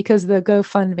to do it because the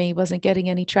GoFundMe wasn't getting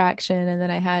any traction. And then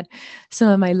I had some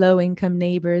of my low income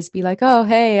neighbors be like, oh,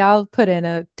 hey, I'll put in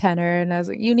a tenner. And I was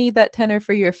like, you need that tenner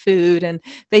for your food. And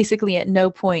basically at no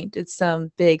point did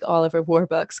some big Oliver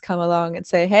Warbucks come along and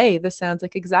say, hey, this sounds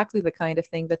like exactly the kind of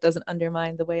thing that doesn't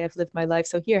undermine the way I've lived my life.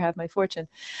 So here, have my fortune.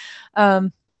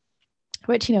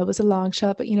 Which was a long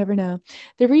shot, but you never know.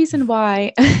 The reason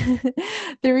why I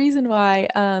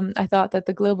thought that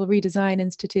the Global Redesign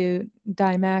Institute,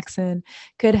 Dymaxon,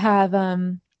 could have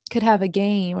a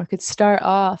game or could start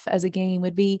off as a game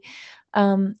would be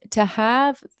to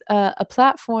have a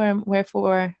platform or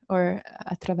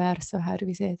attraverso, how do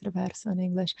we say attraverso in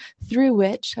English?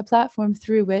 A platform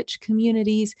through which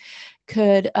communities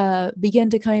could begin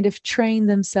to kind of train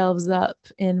themselves up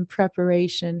in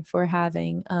preparation for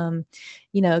having,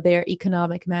 their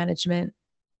economic management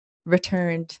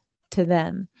returned to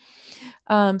them.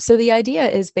 So the idea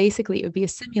is basically it would be a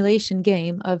simulation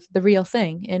game of the real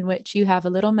thing in which you have a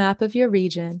little map of your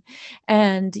region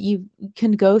and you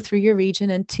can go through your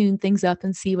region and tune things up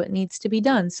and see what needs to be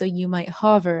done. So you might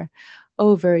hover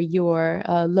over your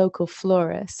local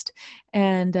florist.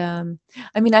 And I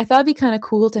thought it'd be kind of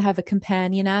cool to have a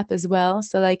companion app as well.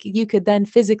 So like you could then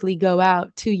physically go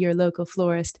out to your local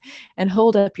florist and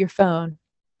hold up your phone.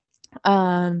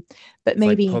 But it's like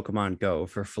maybe Pokemon Go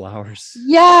for flowers.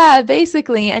 yeah,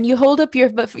 basically. And you hold up you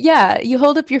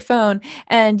hold up your phone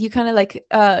and you kind of like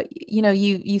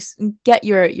you get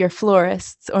your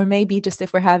florists, or maybe just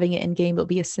if we're having it in game it'll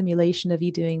be a simulation of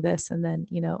you doing this, and then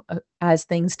as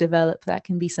things develop that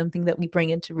can be something that we bring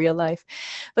into real life.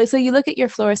 But so you look at your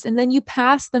florist and then you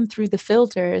pass them through the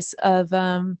filters of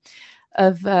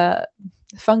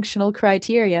functional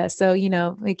criteria. So,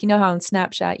 like, how in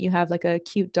Snapchat you have like a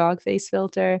cute dog face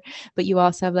filter, but you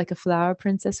also have like a flower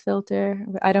princess filter.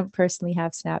 I don't personally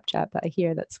have Snapchat, but I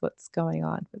hear that's what's going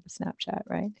on with the Snapchat,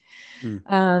 right?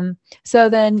 So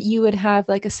then you would have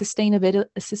like a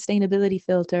sustainability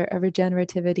filter, a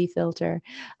regenerativity filter.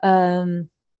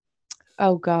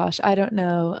 Oh gosh, I don't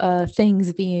know.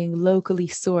 Things being locally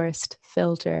sourced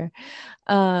filter.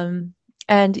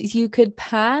 And you could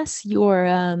pass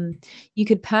whatever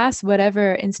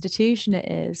institution it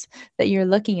is that you're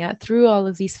looking at through all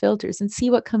of these filters and see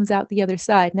what comes out the other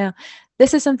side. Now,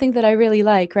 this is something that I really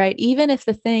like, right? Even if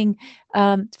the thing,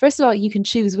 first of all, you can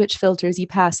choose which filters you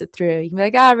pass it through. You can be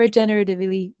like,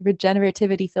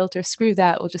 regenerativity filter, screw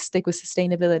that. We'll just stick with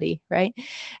sustainability, right?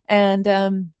 And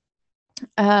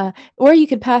or you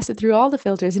could pass it through all the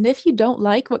filters. And if you don't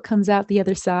like what comes out the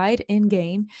other side in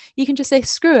game, you can just say,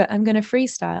 screw it, I'm going to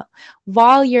freestyle.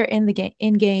 While you're in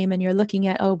game and you're looking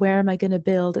at, oh, where am I going to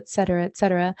build, et cetera, et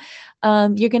cetera.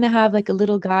 You're going to have like a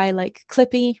little guy like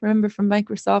Clippy, remember from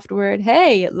Microsoft Word?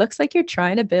 Hey, it looks like you're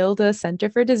trying to build a Center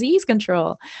for Disease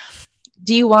Control.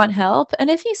 Do you want help?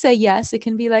 And if you say yes, it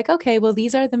can be like, okay, well,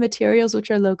 these are the materials which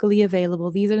are locally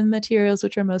available. These are the materials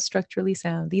which are most structurally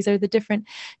sound. These are the different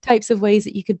types of ways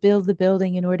that you could build the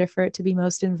building in order for it to be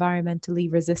most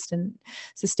environmentally resistant,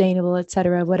 sustainable, et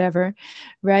cetera, whatever,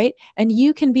 right? And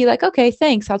you can be like, okay,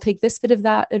 thanks. I'll take this bit of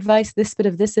that advice, this bit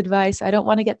of this advice. I don't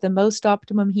want to get the most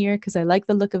optimum here because I like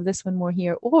the look of this one more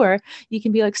here. Or you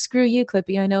can be like, screw you,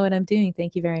 Clippy. I know what I'm doing.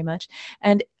 Thank you very much.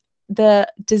 And the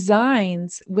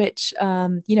designs, which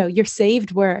your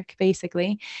saved work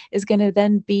basically is going to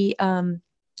then be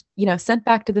sent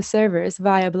back to the servers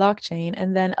via blockchain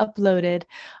and then uploaded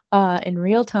in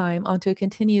real time onto a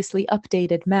continuously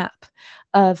updated map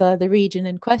of the region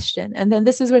in question. And then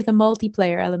this is where the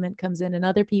multiplayer element comes in, and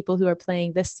other people who are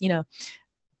playing this,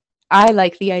 I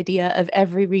like the idea of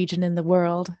every region in the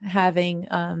world having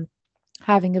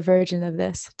a version of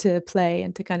this to play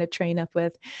and to kind of train up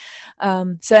with.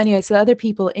 So anyway, so other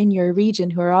people in your region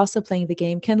who are also playing the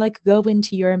game can like go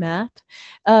into your map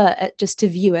just to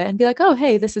view it and be like, oh,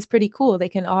 hey, this is pretty cool. They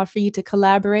can offer you to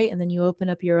collaborate, and then you open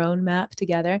up your own map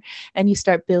together and you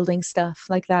start building stuff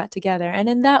like that together. And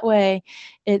in that way,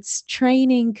 it's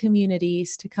training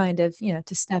communities to kind of,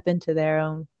 to step into their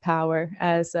own power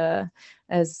as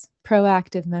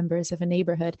proactive members of a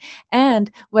neighborhood. And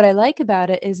what I like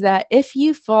about it is that if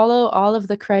you follow all of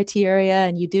the criteria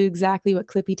and you do exactly what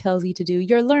Clippy tells you to do,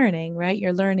 you're learning, right?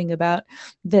 You're learning about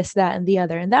this, that, and the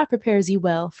other. And that prepares you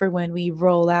well for when we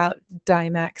roll out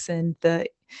Dymaxon, the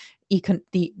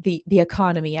the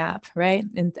economy app, right?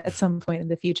 And at some point in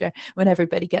the future, when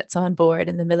everybody gets on board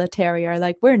and the military are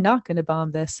like, we're not going to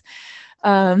bomb this.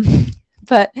 Um,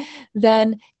 but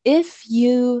then if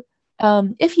you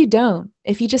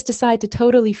just decide to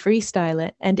totally freestyle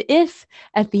it, and if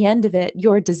at the end of it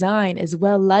your design is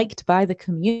well liked by the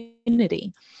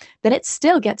community, then it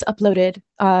still gets uploaded,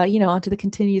 onto the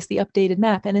continuously updated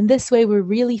map. And in this way, we're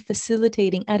really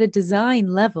facilitating at a design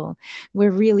level.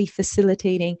 We're really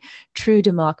facilitating true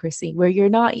democracy, where you're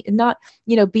not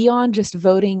beyond just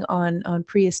voting on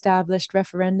pre-established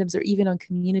referendums or even on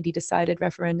community-decided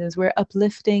referendums. We're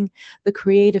uplifting the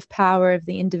creative power of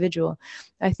the individual.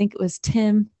 I think it was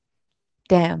Tim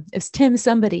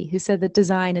somebody who said that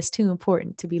design is too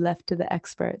important to be left to the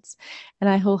experts. And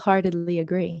I wholeheartedly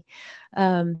agree.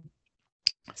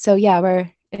 So yeah,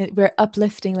 we're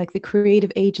uplifting like the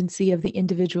creative agency of the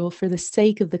individual for the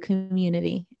sake of the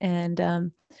community. And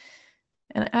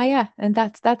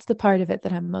that's the part of it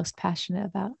that I'm most passionate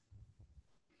about.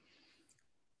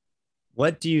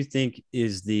 What do you think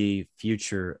is the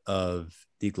future of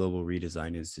the Global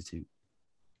Redesign Institute?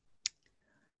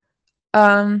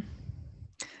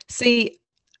 See,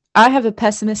 I have a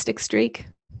pessimistic streak.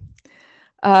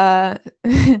 But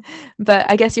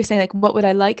I guess you're saying, like, what would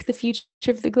I like the future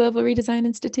of the Global Redesign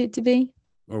Institute to be?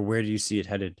 Or where do you see it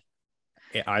headed?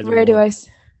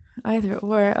 Either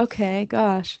or. Okay,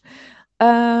 gosh.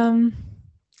 Well,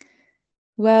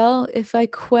 if I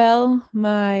quell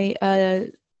my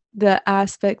the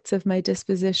aspects of my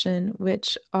disposition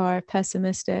which are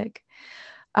pessimistic,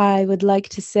 I would like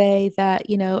to say that,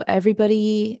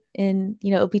 everybody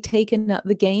it'll be taken up,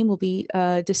 the game will be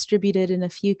distributed in a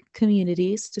few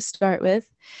communities to start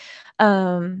with.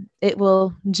 It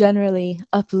will generally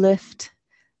uplift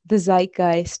the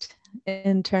zeitgeist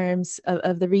in terms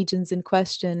of the regions in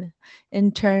question,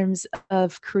 in terms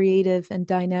of creative and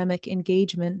dynamic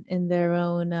engagement in their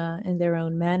own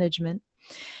management,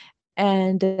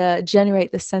 and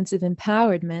generate the sense of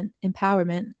empowerment,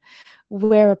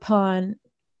 whereupon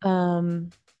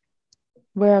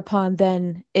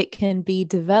then it can be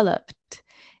developed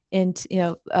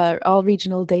into, all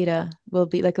regional data will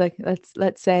be like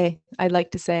let's say, I'd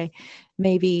like to say,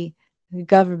 maybe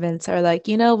governments are like,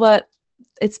 you know what,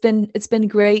 it's been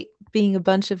great being a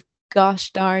bunch of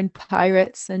gosh darn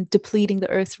pirates and depleting the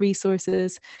Earth's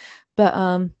resources,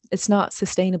 but it's not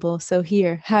sustainable. So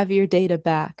here, have your data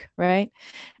back, right?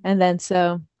 And then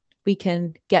so we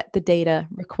can get the data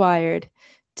required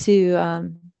to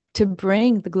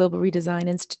bring the Global Redesign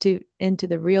Institute into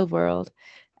the real world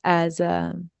as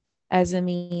a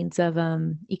means of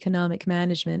economic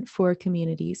management for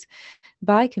communities,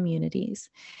 by communities.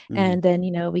 Mm-hmm. And then,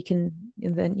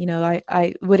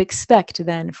 I would expect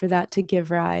then for that to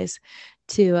give rise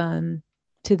to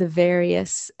the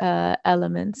various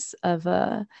elements of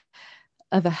a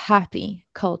happy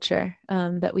culture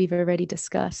that we've already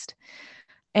discussed.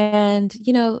 And,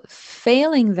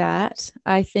 failing that,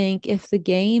 I think if the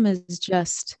game is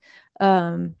just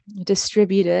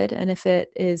distributed and if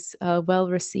it is well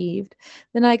received,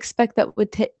 then I expect that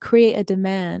would create a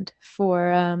demand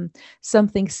for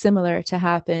something similar to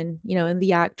happen, in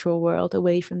the actual world,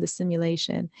 away from the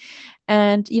simulation.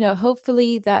 And,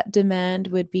 hopefully that demand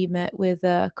would be met with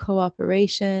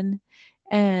cooperation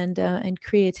and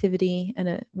creativity and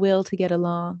a will to get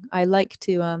along. I like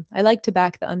to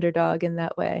back the underdog in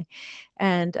that way,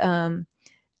 and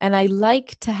I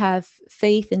like to have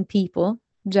faith in people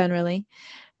generally,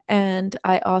 and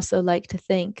I also like to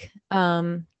think.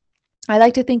 I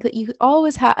like to think that you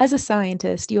always have, as a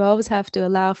scientist, you always have to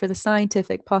allow for the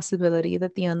scientific possibility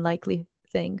that the unlikely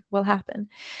thing will happen.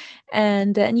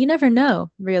 And you never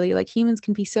know, really. Like, humans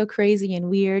can be so crazy and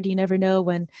weird. You never know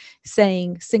when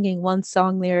singing one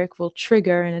song lyric will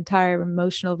trigger an entire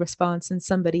emotional response in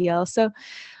somebody else. So,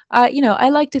 I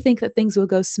like to think that things will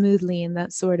go smoothly in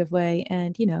that sort of way.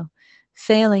 And,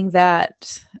 failing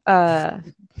that, well,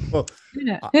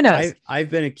 who knows? I've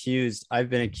been accused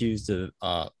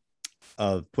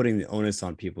of putting the onus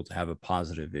on people to have a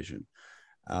positive vision,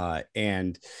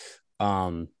 and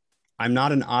I'm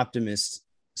not an optimist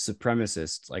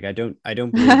supremacist. Like, I don't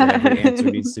believe that every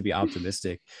answer needs to be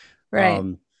optimistic. Right.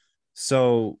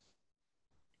 So,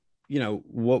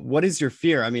 what is your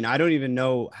fear? I mean, I don't even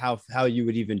know how you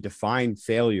would even define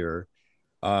failure,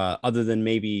 other than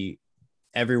maybe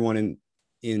everyone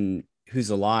in who's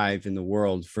alive in the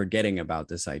world forgetting about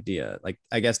this idea. Like,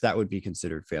 I guess that would be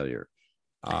considered failure.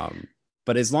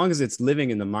 But as long as it's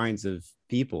living in the minds of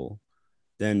people,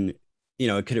 then,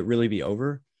 could it really be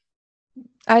over?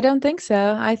 I don't think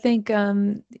so. I think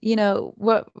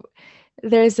what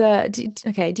there's a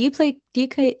okay. Do you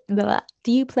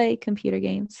play computer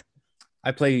games?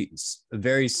 I play a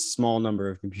very small number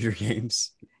of computer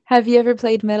games. Have you ever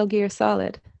played Metal Gear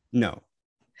Solid? No.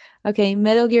 Okay,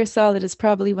 Metal Gear Solid is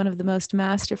probably one of the most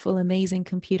masterful, amazing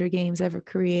computer games ever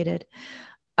created.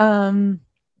 Um,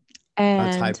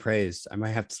 That's high and praise. I might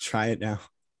have to try it now.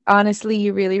 honestly,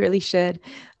 you really, really should.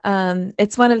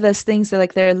 It's one of those things that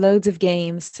like there are loads of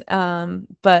games,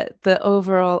 but the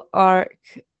overall arc,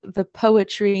 the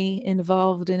poetry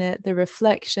involved in it, the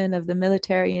reflection of the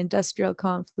military-industrial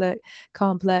conflict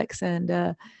complex,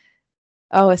 and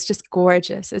oh, it's just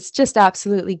gorgeous. It's just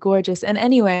absolutely gorgeous. And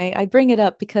anyway, I bring it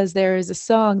up because there is a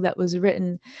song that was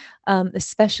written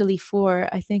especially for,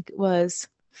 I think it was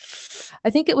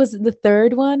the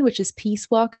third one, which is Peace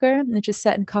Walker, which is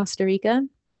set in Costa Rica.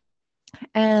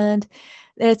 And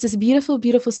it's this beautiful,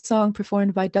 beautiful song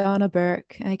performed by Donna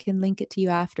Burke. I can link it to you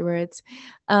afterwards.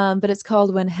 But it's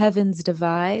called When Heavens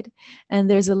Divide. And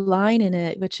there's a line in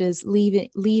it which is I'm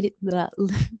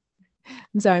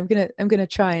sorry, I'm gonna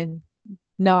try and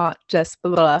not just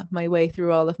blah my way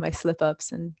through all of my slip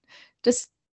ups and just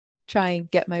try and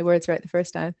get my words right the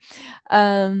first time.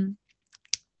 Um,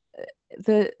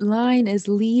 the line is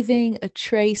leaving a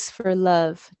trace for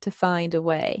love to find a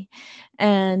way.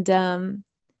 And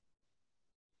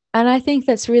I think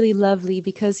that's really lovely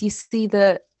because you see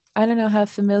I don't know how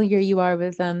familiar you are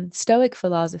with Stoic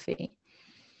philosophy.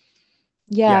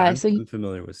 Yeah, Yeah, I'm, so I'm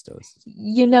familiar with Stoicism.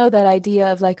 you know that idea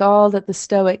of like all that the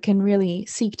Stoic can really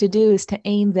seek to do is to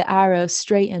aim the arrow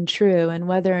straight and true, and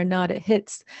whether or not it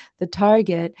hits the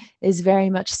target is very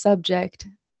much subject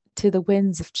to the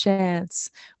winds of chance,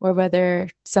 or whether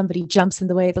somebody jumps in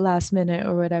the way at the last minute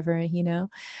or whatever.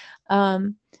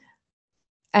 Um,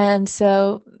 and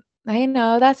so I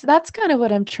know that's kind of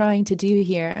what I'm trying to do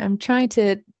here. I'm trying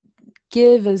to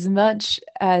give as much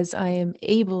as I am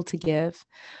able to give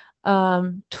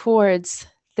towards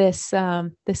this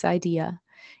idea,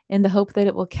 in the hope that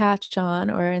it will catch on,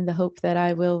 or in the hope that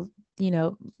I will,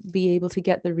 be able to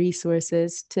get the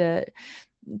resources to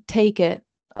take it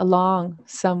along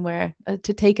somewhere,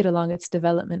 to take it along its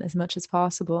development as much as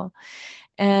possible,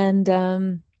 and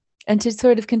to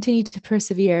sort of continue to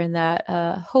persevere in that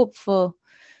hopeful,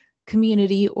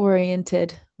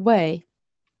 community-oriented way.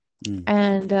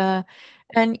 Mm.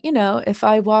 And if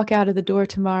I walk out of the door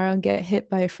tomorrow and get hit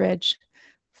by a fridge,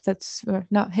 that's or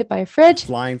not hit by a A fridge.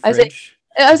 flying I say fridge.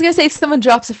 I was gonna say someone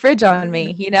drops a fridge on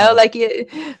me, Oh, like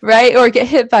right, or get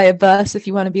hit by a bus if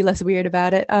you want to be less weird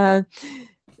about it.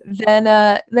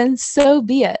 Then so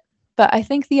be it. But I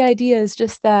think the idea is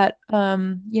just that,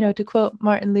 to quote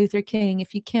Martin Luther King,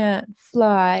 if you can't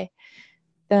fly,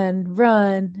 then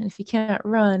run. And if you can't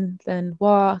run, then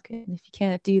walk. And if you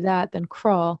can't do that, then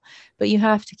crawl. But you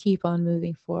have to keep on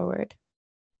moving forward.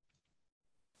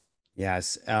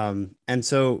 yes. And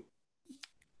so,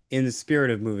 in the spirit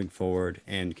of moving forward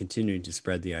and continuing to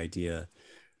spread the idea,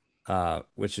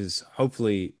 which is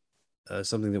hopefully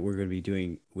something that we're going to be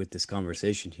doing with this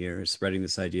conversation here, is spreading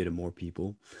this idea to more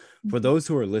people. For Mhm. those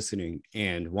who are listening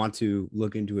and want to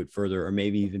look into it further, or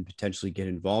maybe even potentially get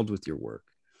involved with your work,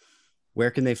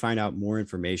 where can they find out more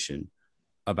information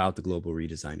about the Global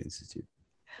Redesign Institute?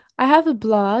 I have a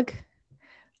blog,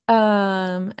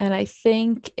 and I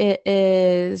think it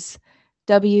is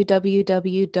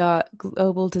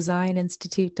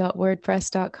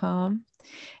www.globaldesigninstitute.wordpress.com.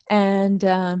 And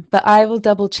but I will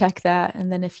double check that, and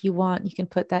then if you want, you can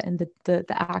put that in the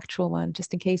actual one,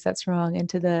 just in case that's wrong,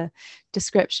 into the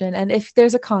description. And if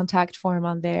there's a contact form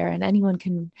on there, and anyone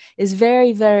is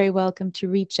very, very welcome to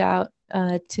reach out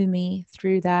to me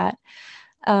through that.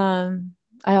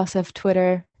 I also have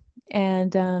Twitter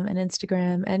and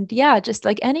Instagram, and yeah, just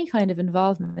like any kind of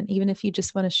involvement, even if you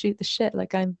just want to shoot the shit.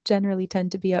 Like I generally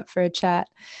tend to be up for a chat.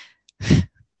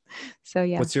 So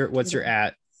yeah, What's your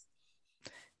at?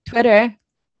 Twitter.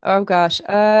 Oh gosh,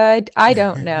 I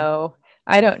don't know.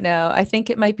 I don't know. I think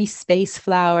it might be Space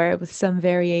Flower with some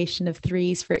variation of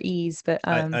threes for ease, but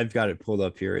I've got it pulled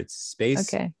up here. It's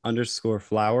space okay. underscore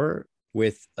flower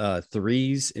with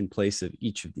threes in place of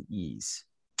each of the e's.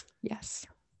 Yes,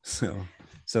 So,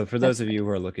 so for that's those of you who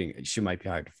are looking, she might be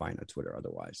hard to find on Twitter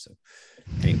otherwise. So,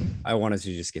 anyway, I wanted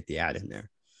to just get the ad in there.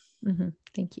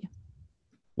 Thank you.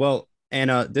 Well,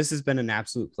 Anna, this has been an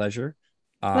absolute pleasure.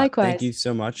 Thank Likewise. you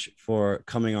so much for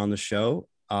coming on the show.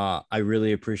 I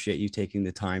really appreciate you taking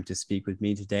the time to speak with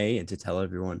me today and to tell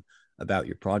everyone about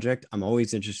your project. I'm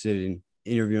always interested in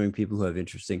interviewing people who have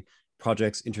interesting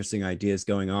projects, interesting ideas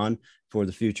going on for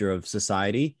the future of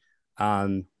society.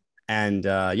 And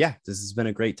yeah, this has been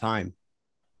a great time.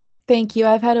 Thank you.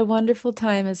 I've had a wonderful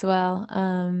time as well.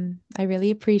 I really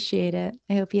appreciate it.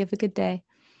 I hope you have a good day.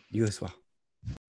 You as well.